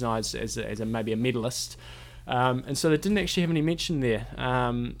recognised as maybe a medalist. And so they didn't actually have any mention there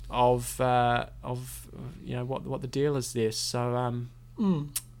of what the deal is there. So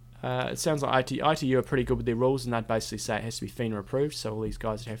it sounds like ITU are pretty good with their rules, and they'd basically say it has to be FINA approved. So all these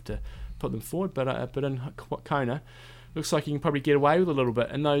guys would have to put them forward. But in Kona, looks like you can probably get away with a little bit,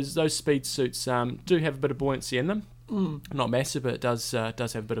 and those speed suits do have a bit of buoyancy in them. Not massive, but it does have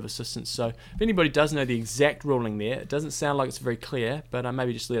a bit of assistance. So if anybody does know the exact ruling there, it doesn't sound like it's very clear, but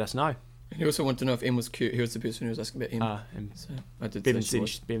maybe just let us know. He also wanted to know if Em was cute. He was the person who was asking about Em. So I did. Bevan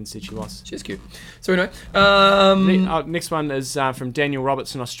said she was. She's cute. So anyway, next one is from Daniel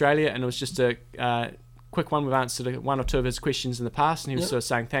Roberts in Australia, and it was just a quick one. We've answered one or two of his questions in the past, and he was sort of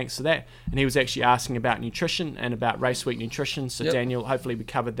saying thanks for that. And he was actually asking about nutrition and about race week nutrition. So Daniel, hopefully we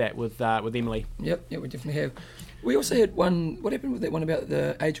covered that with Emily. Yep, we definitely have. We also had one. What happened with that one about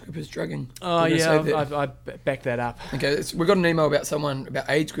the age groupers drugging? Oh yeah, I backed that up. Okay, we got an email about someone about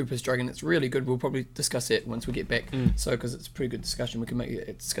age groupers drugging. It's really good. We'll probably discuss it once we get back. So because it's a pretty good discussion, we can make it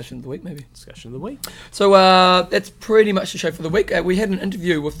a discussion of the week maybe. Discussion of the week. So that's pretty much the show for the week. We had an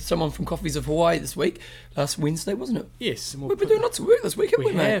interview with someone from Coffees of Hawaii this week, last Wednesday, wasn't it? Yes. We've been doing lots of work this week, haven't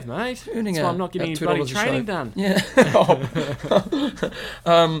we, mate? We have, mate. That's why I'm not getting any bloody training done. Yeah.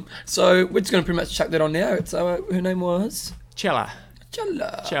 So we're just going to pretty much chuck that on now. It's her name was Chella.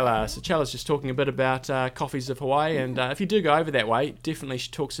 Chella. So Chella's just talking a bit about Coffees of Hawaii, and if you do go over that way, definitely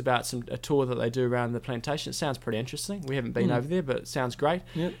she talks about a tour that they do around the plantation. It sounds pretty interesting. We haven't been over there, but it sounds great.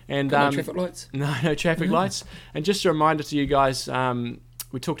 Yep. And no traffic lights. No traffic lights. And just a reminder to you guys,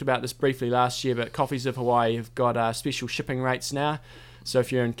 we talked about this briefly last year, but Coffees of Hawaii have got special shipping rates now. So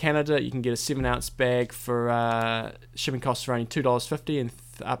if you're in Canada, you can get a 7-ounce bag for shipping costs are only $2.50, and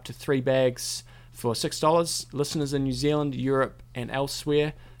up to 3 bags for $6. Listeners in New Zealand, Europe, and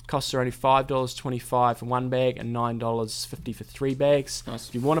elsewhere, costs are only $5.25 for 1 bag and $9.50 for 3 bags. Nice.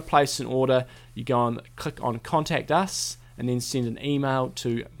 If you want to place an order, you go on, click on Contact Us, and then send an email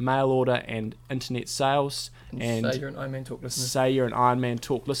to mail order and internet sales. And say you're an Ironman Talk listener. Say you're an Ironman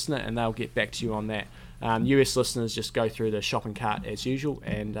Talk listener, and they'll get back to you on that. US listeners, just go through the shopping cart as usual,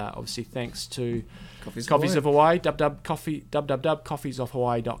 and obviously thanks to Coffees of Hawaii,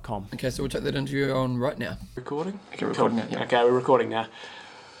 www.coffeesofhawaii.com. Okay, so we'll take that interview on right now. Recording? Okay, recording now. Yeah. Okay, we're recording now.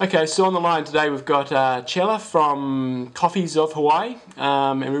 Okay, so on the line today we've got Chella from Coffees of Hawaii,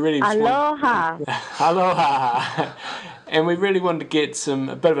 and we really just Aloha. Aloha. And we really wanted to get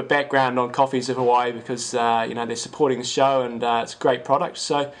a bit of a background on Coffees of Hawaii because they're supporting the show, and it's a great product.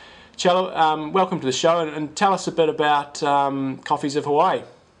 So, Chella, welcome to the show, and tell us a bit about Coffees of Hawaii.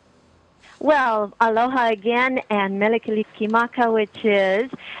 Well, aloha again, and Mele-Kalikimaka, which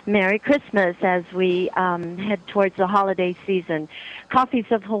is Merry Christmas as we head towards the holiday season. Coffees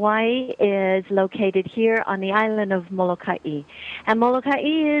of Hawaii is located here on the island of Molokai. And Molokai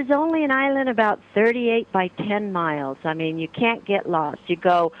is only an island about 38 by 10 miles. I mean, you can't get lost. You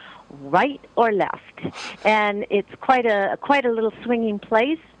go right or left. And it's quite a little swinging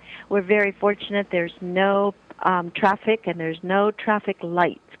place. We're very fortunate. There's no traffic, and there's no traffic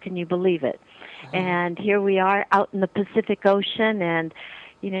lights. Can you believe it? And here we are out in the Pacific Ocean, and,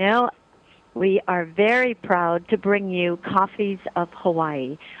 we are very proud to bring you Coffees of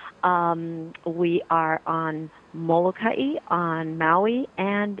Hawaii. We are on Molokai, on Maui,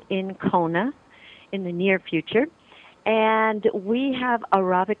 and in Kona in the near future. And we have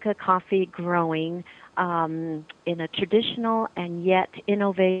Arabica coffee growing in a traditional and yet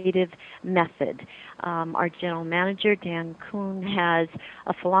innovative method. Our general manager, Dan Kuhn, has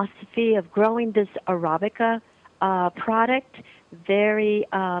a philosophy of growing this Arabica product very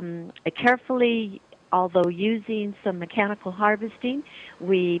carefully. Although using some mechanical harvesting,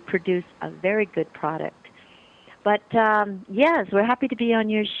 we produce a very good product. But yes, we're happy to be on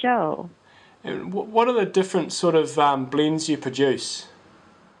your show. And what are the different sort of blends you produce?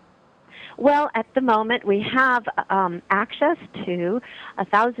 Well, at the moment, we have access to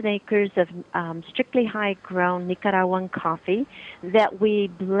 1,000 acres of strictly high-grown Nicaraguan coffee that we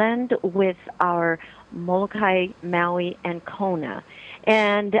blend with our Molokai, Maui, and Kona.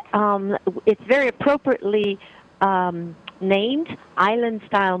 And it's very appropriately named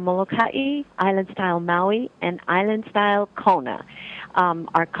Island-Style Molokai, Island-Style Maui, and Island-Style Kona.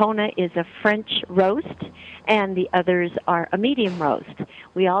 Our Kona is a French roast, and the others are a medium roast.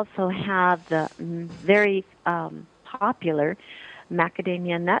 We also have the very popular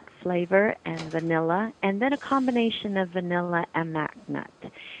macadamia nut flavor and vanilla, and then a combination of vanilla and mac nut.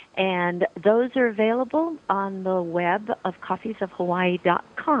 And those are available on the web of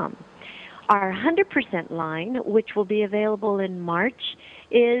coffeesofhawaii.com. Our 100% line, which will be available in March,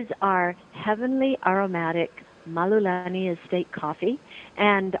 is our Heavenly Aromatic Malulani Estate Coffee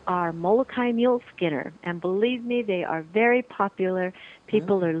and our Molokai Mule Skinner. And believe me, they are very popular.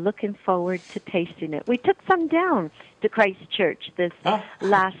 People are looking forward to tasting it. We took some down to Christchurch this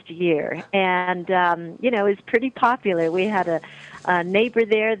last year, and, it was pretty popular. We had a neighbor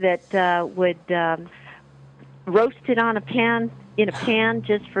there that would roast it in a pan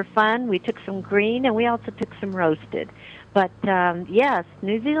just for fun. We took some green, and we also took some roasted. But, yes,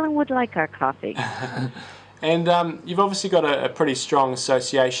 New Zealand would like our coffee. And you've obviously got a pretty strong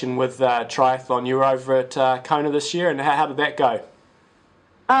association with triathlon. You were over at Kona this year, and how did that go?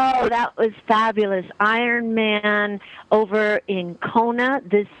 Oh, that was fabulous. Ironman over in Kona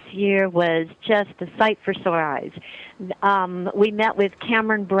this year was just a sight for sore eyes. We met with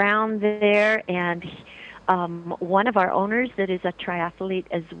Cameron Brown there, and one of our owners that is a triathlete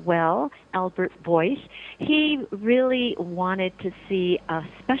as well, Albert Boyce. He really wanted to see a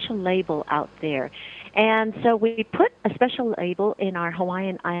special label out there. And so we put a special label in our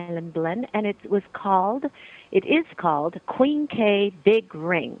Hawaiian Island blend, and it is called Queen K Big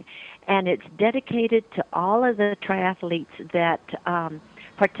Ring. And it's dedicated to all of the triathletes that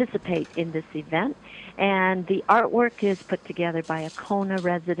participate in this event. And the artwork is put together by a Kona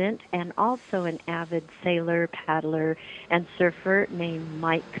resident and also an avid sailor, paddler, and surfer named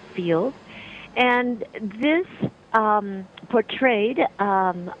Mike Field. And this portrayed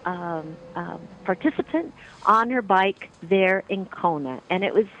participant on her bike there in Kona, and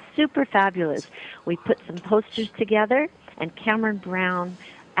it was super fabulous. We put some posters together, and Cameron Brown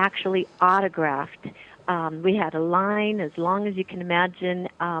actually autographed. We had a line as long as you can imagine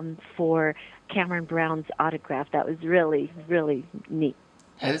for Cameron Brown's autograph. That was really, really neat.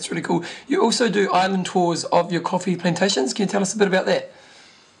 Hey, that's really cool. You also do island tours of your coffee plantations. Can you tell us a bit about that?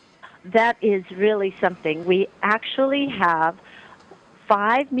 That is really something. We actually have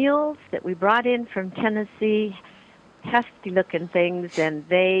 5 mules that we brought in from Tennessee, hefty-looking things, and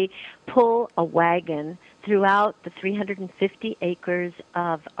they pull a wagon throughout the 350 acres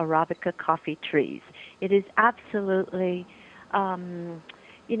of Arabica coffee trees. It is absolutely,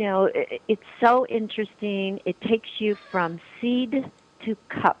 it's so interesting. It takes you from seed to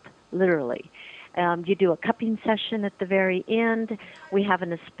cup, literally. You do a cupping session at the very end. We have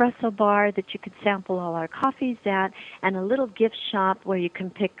an espresso bar that you could sample all our coffees at, and a little gift shop where you can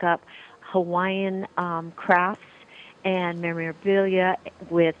pick up Hawaiian crafts and memorabilia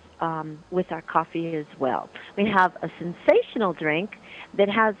with our coffee as well. We have a sensational drink that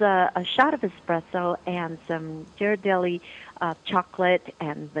has a shot of espresso and some Ghirardelli chocolate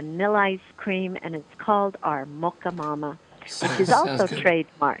and vanilla ice cream, and it's called our Mocha Mama, which is also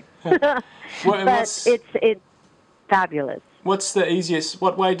trademarked. But it's fabulous. What's the easiest?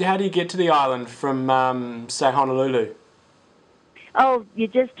 How do you get to the island from, say, Honolulu? Oh, you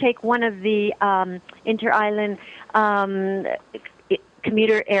just take one of the inter-island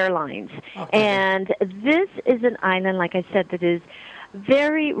commuter airlines. Okay. And this is an island, like I said, that is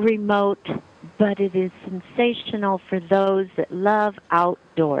very remote, but it is sensational for those that love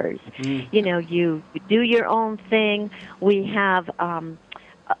outdoors. You do your own thing. We have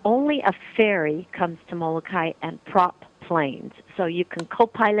only a ferry comes to Molokai and prop planes, so you can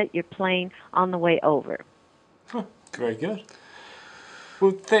co-pilot your plane on the way over. Very good.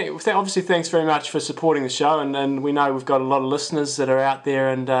 Well, obviously, thanks very much for supporting the show, and we know we've got a lot of listeners that are out there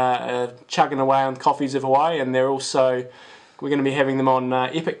and chugging away on Coffees of Hawaii, and we're going to be having them on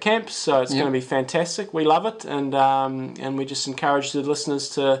Epic Camp, so it's going to be fantastic. We love it, and we just encourage the listeners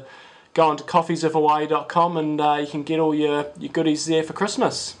to go on to coffeesofhawaii.com, and you can get all your goodies there for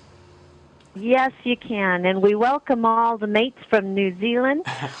Christmas. Yes, you can, and we welcome all the mates from New Zealand.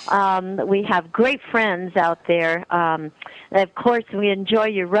 We have great friends out there. Of course, we enjoy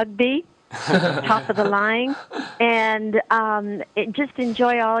your rugby, top of the line, and just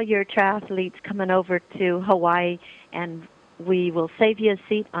enjoy all your triathletes coming over to Hawaii, and we will save you a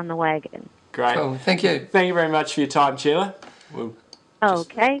seat on the wagon. Great. Cool. Thank you. Thank you very much for your time, Sheila.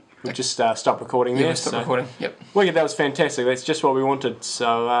 Okay. We'll just stop recording there. Stop recording. Yep. Wicked, that was fantastic. That's just what we wanted.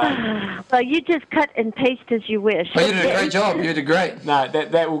 So. Well, you just cut and paste as you wish. Oh, you did a great job. You did great.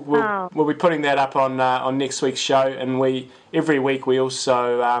 No, we'll be putting that up on next week's show, and every week we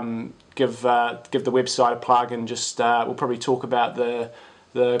also give the website a plug, and just we'll probably talk about the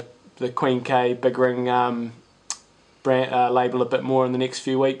Queen K Big Ring brand label a bit more in the next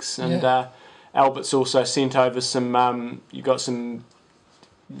few weeks, and Albert's also sent over some. You got some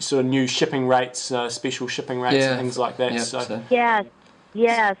sort of new shipping rates, special shipping rates and things like that.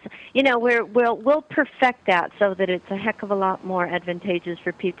 Yes. We'll perfect that so that it's a heck of a lot more advantageous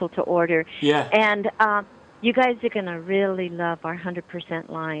for people to order. Yeah. And you guys are going to really love our 100%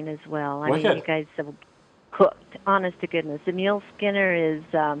 line as well. I mean, you guys have cooked, honest to goodness. The mule skinner is,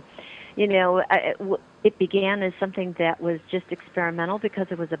 it began as something that was just experimental because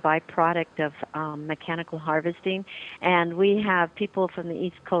it was a byproduct of mechanical harvesting. And we have people from the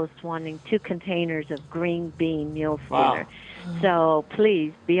East Coast wanting 2 containers of green bean mule skinner. Wow. So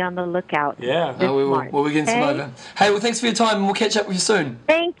please be on the lookout. Yeah, we'll begin some over. Hey, well, thanks for your time, and we'll catch up with you soon.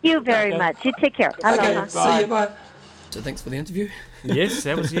 Thank you very much. You take care. Okay, Bye. See you, bye. So thanks for the interview. Yes,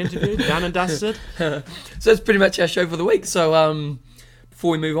 that was the interview. Done and dusted. So that's pretty much our show for the week. So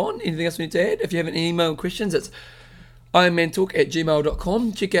before we move on, anything else we need to add? If you have any email questions, it's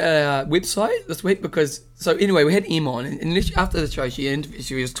ironmantalk@gmail.com. Check out our website this week anyway, we had Emma on, and after the show,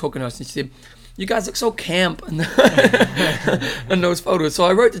 she was talking to us, and she said, "You guys look so camp," and those photos. So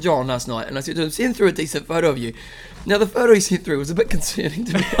I wrote to John last night, and I said to him, "Send through a decent photo of you." Now, the photo he sent through was a bit concerning,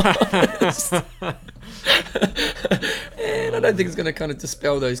 to be honest. And I don't think it's going to kind of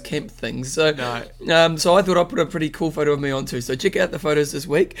dispel those camp things. So, so I thought I'd put a pretty cool photo of me on too. So check out the photos this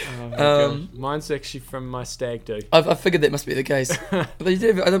week. Mine's actually from my stag do. I figured that must be the case. But I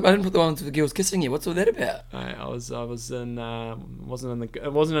didn't put the one with the girls kissing you. What's all that about? I was in wasn't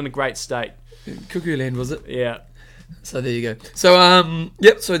in a great state. Cuckoo land, was it? Yeah. So there you go. So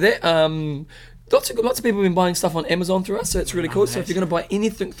so that lots of people have been buying stuff on Amazon through us, so it's really cool. So if you're going to buy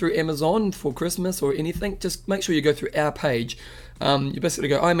anything through Amazon for Christmas or anything, just make sure you go through our page. You basically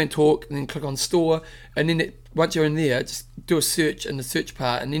go Ironman Talk and then click on store, and then once you're in there, just do a search in the search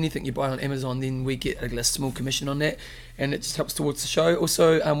part, and anything you buy on Amazon, then we get a small commission on that, and it just helps towards the show.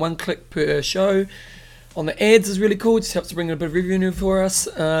 Also, 1 click per show on the ads is really cool. It just helps to bring in a bit of revenue for us.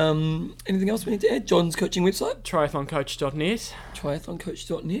 Anything else we need to add? John's coaching website? Triathloncoach.net.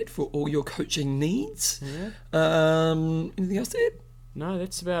 Triathloncoach.net for all your coaching needs. Yeah. Anything else to add? No,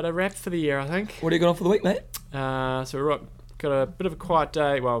 that's about a wrap for the year, I think. What are you got on for the week, mate? So we've got a bit of a quiet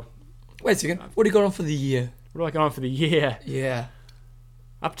day. Well, wait a second. What do you got on for the year? What do I got on for the year? Yeah.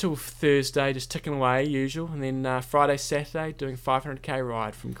 Up till Thursday, just ticking away, usual. And then Friday, Saturday, doing 500k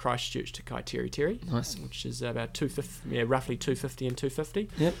ride from Christchurch to Kaiteri, Nice. which is about 250, roughly 250 and 250.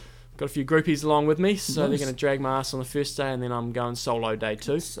 Yep. Got a few groupies along with me, so they're Nice. going to drag my ass on the first day, and then I'm going solo day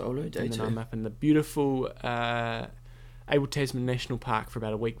 2. Solo day And then 2. I'm up in the beautiful Abel Tasman National Park for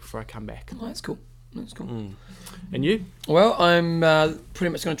about a week before I come back. Oh, that's cool. That's cool. And you? Well, I'm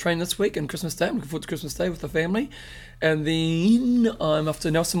pretty much going to train this week and Christmas Day. I'm looking forward to Christmas Day with the family. And then I'm off to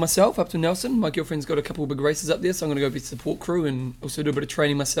Nelson myself, up to Nelson. My girlfriend's got a couple of big races up there, so I'm going to go be support crew and also do a bit of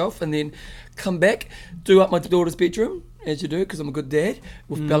training myself. And then come back, do up my daughter's bedroom, as you do, because I'm a good dad,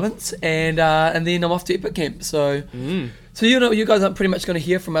 with balance. And then I'm off to Epic Camp. So you guys are pretty much going to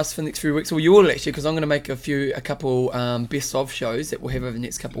hear from us for the next few weeks. Well, you all actually, because I'm going to make a couple best of shows that we'll have over the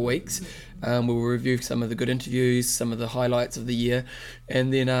next couple of weeks. We'll review some of the good interviews, some of the highlights of the year,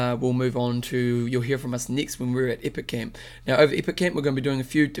 and then we'll move on to, you'll hear from us next when we're at Epic Camp. Now, over Epic Camp, we're going to be doing a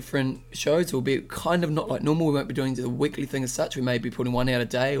few different shows. It will be kind of not like normal. We won't be doing the weekly thing as such. We may be putting one out a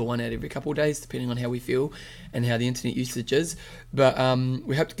day or one out every couple of days, depending on how we feel and how the internet usage is. But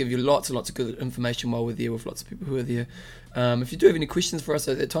we hope to give you lots and lots of good information while we're there with lots of people who are there. If you do have any questions for us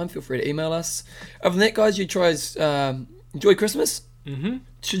at that time, feel free to email us. Other than that, guys, you guys enjoy Christmas. Mm-hmm.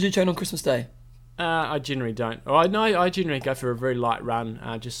 Should you train on Christmas Day? I generally don't. I generally go for a very light run,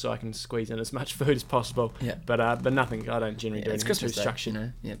 just so I can squeeze in as much food as possible. Yeah. But nothing. I don't generally do It's anything Christmas too Day, structured. you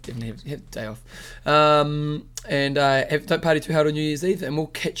know. Yeah, definitely have a day off. Don't party too hard on New Year's Eve, and we'll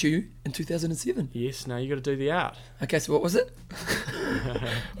catch you in 2007. Yes. No, you got to do the out. Okay, so what was it?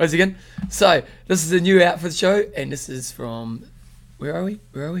 Once again, so this is a new out for the show, and this is from, where are we?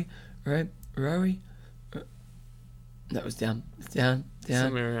 That was down.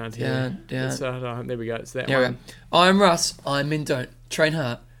 Somewhere around here. Down. There we go. It's that There we one. go. I'm Russ. I'm Men Don't. Train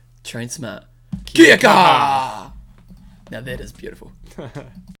hard. Train smart. Kia kaha! Now that is beautiful.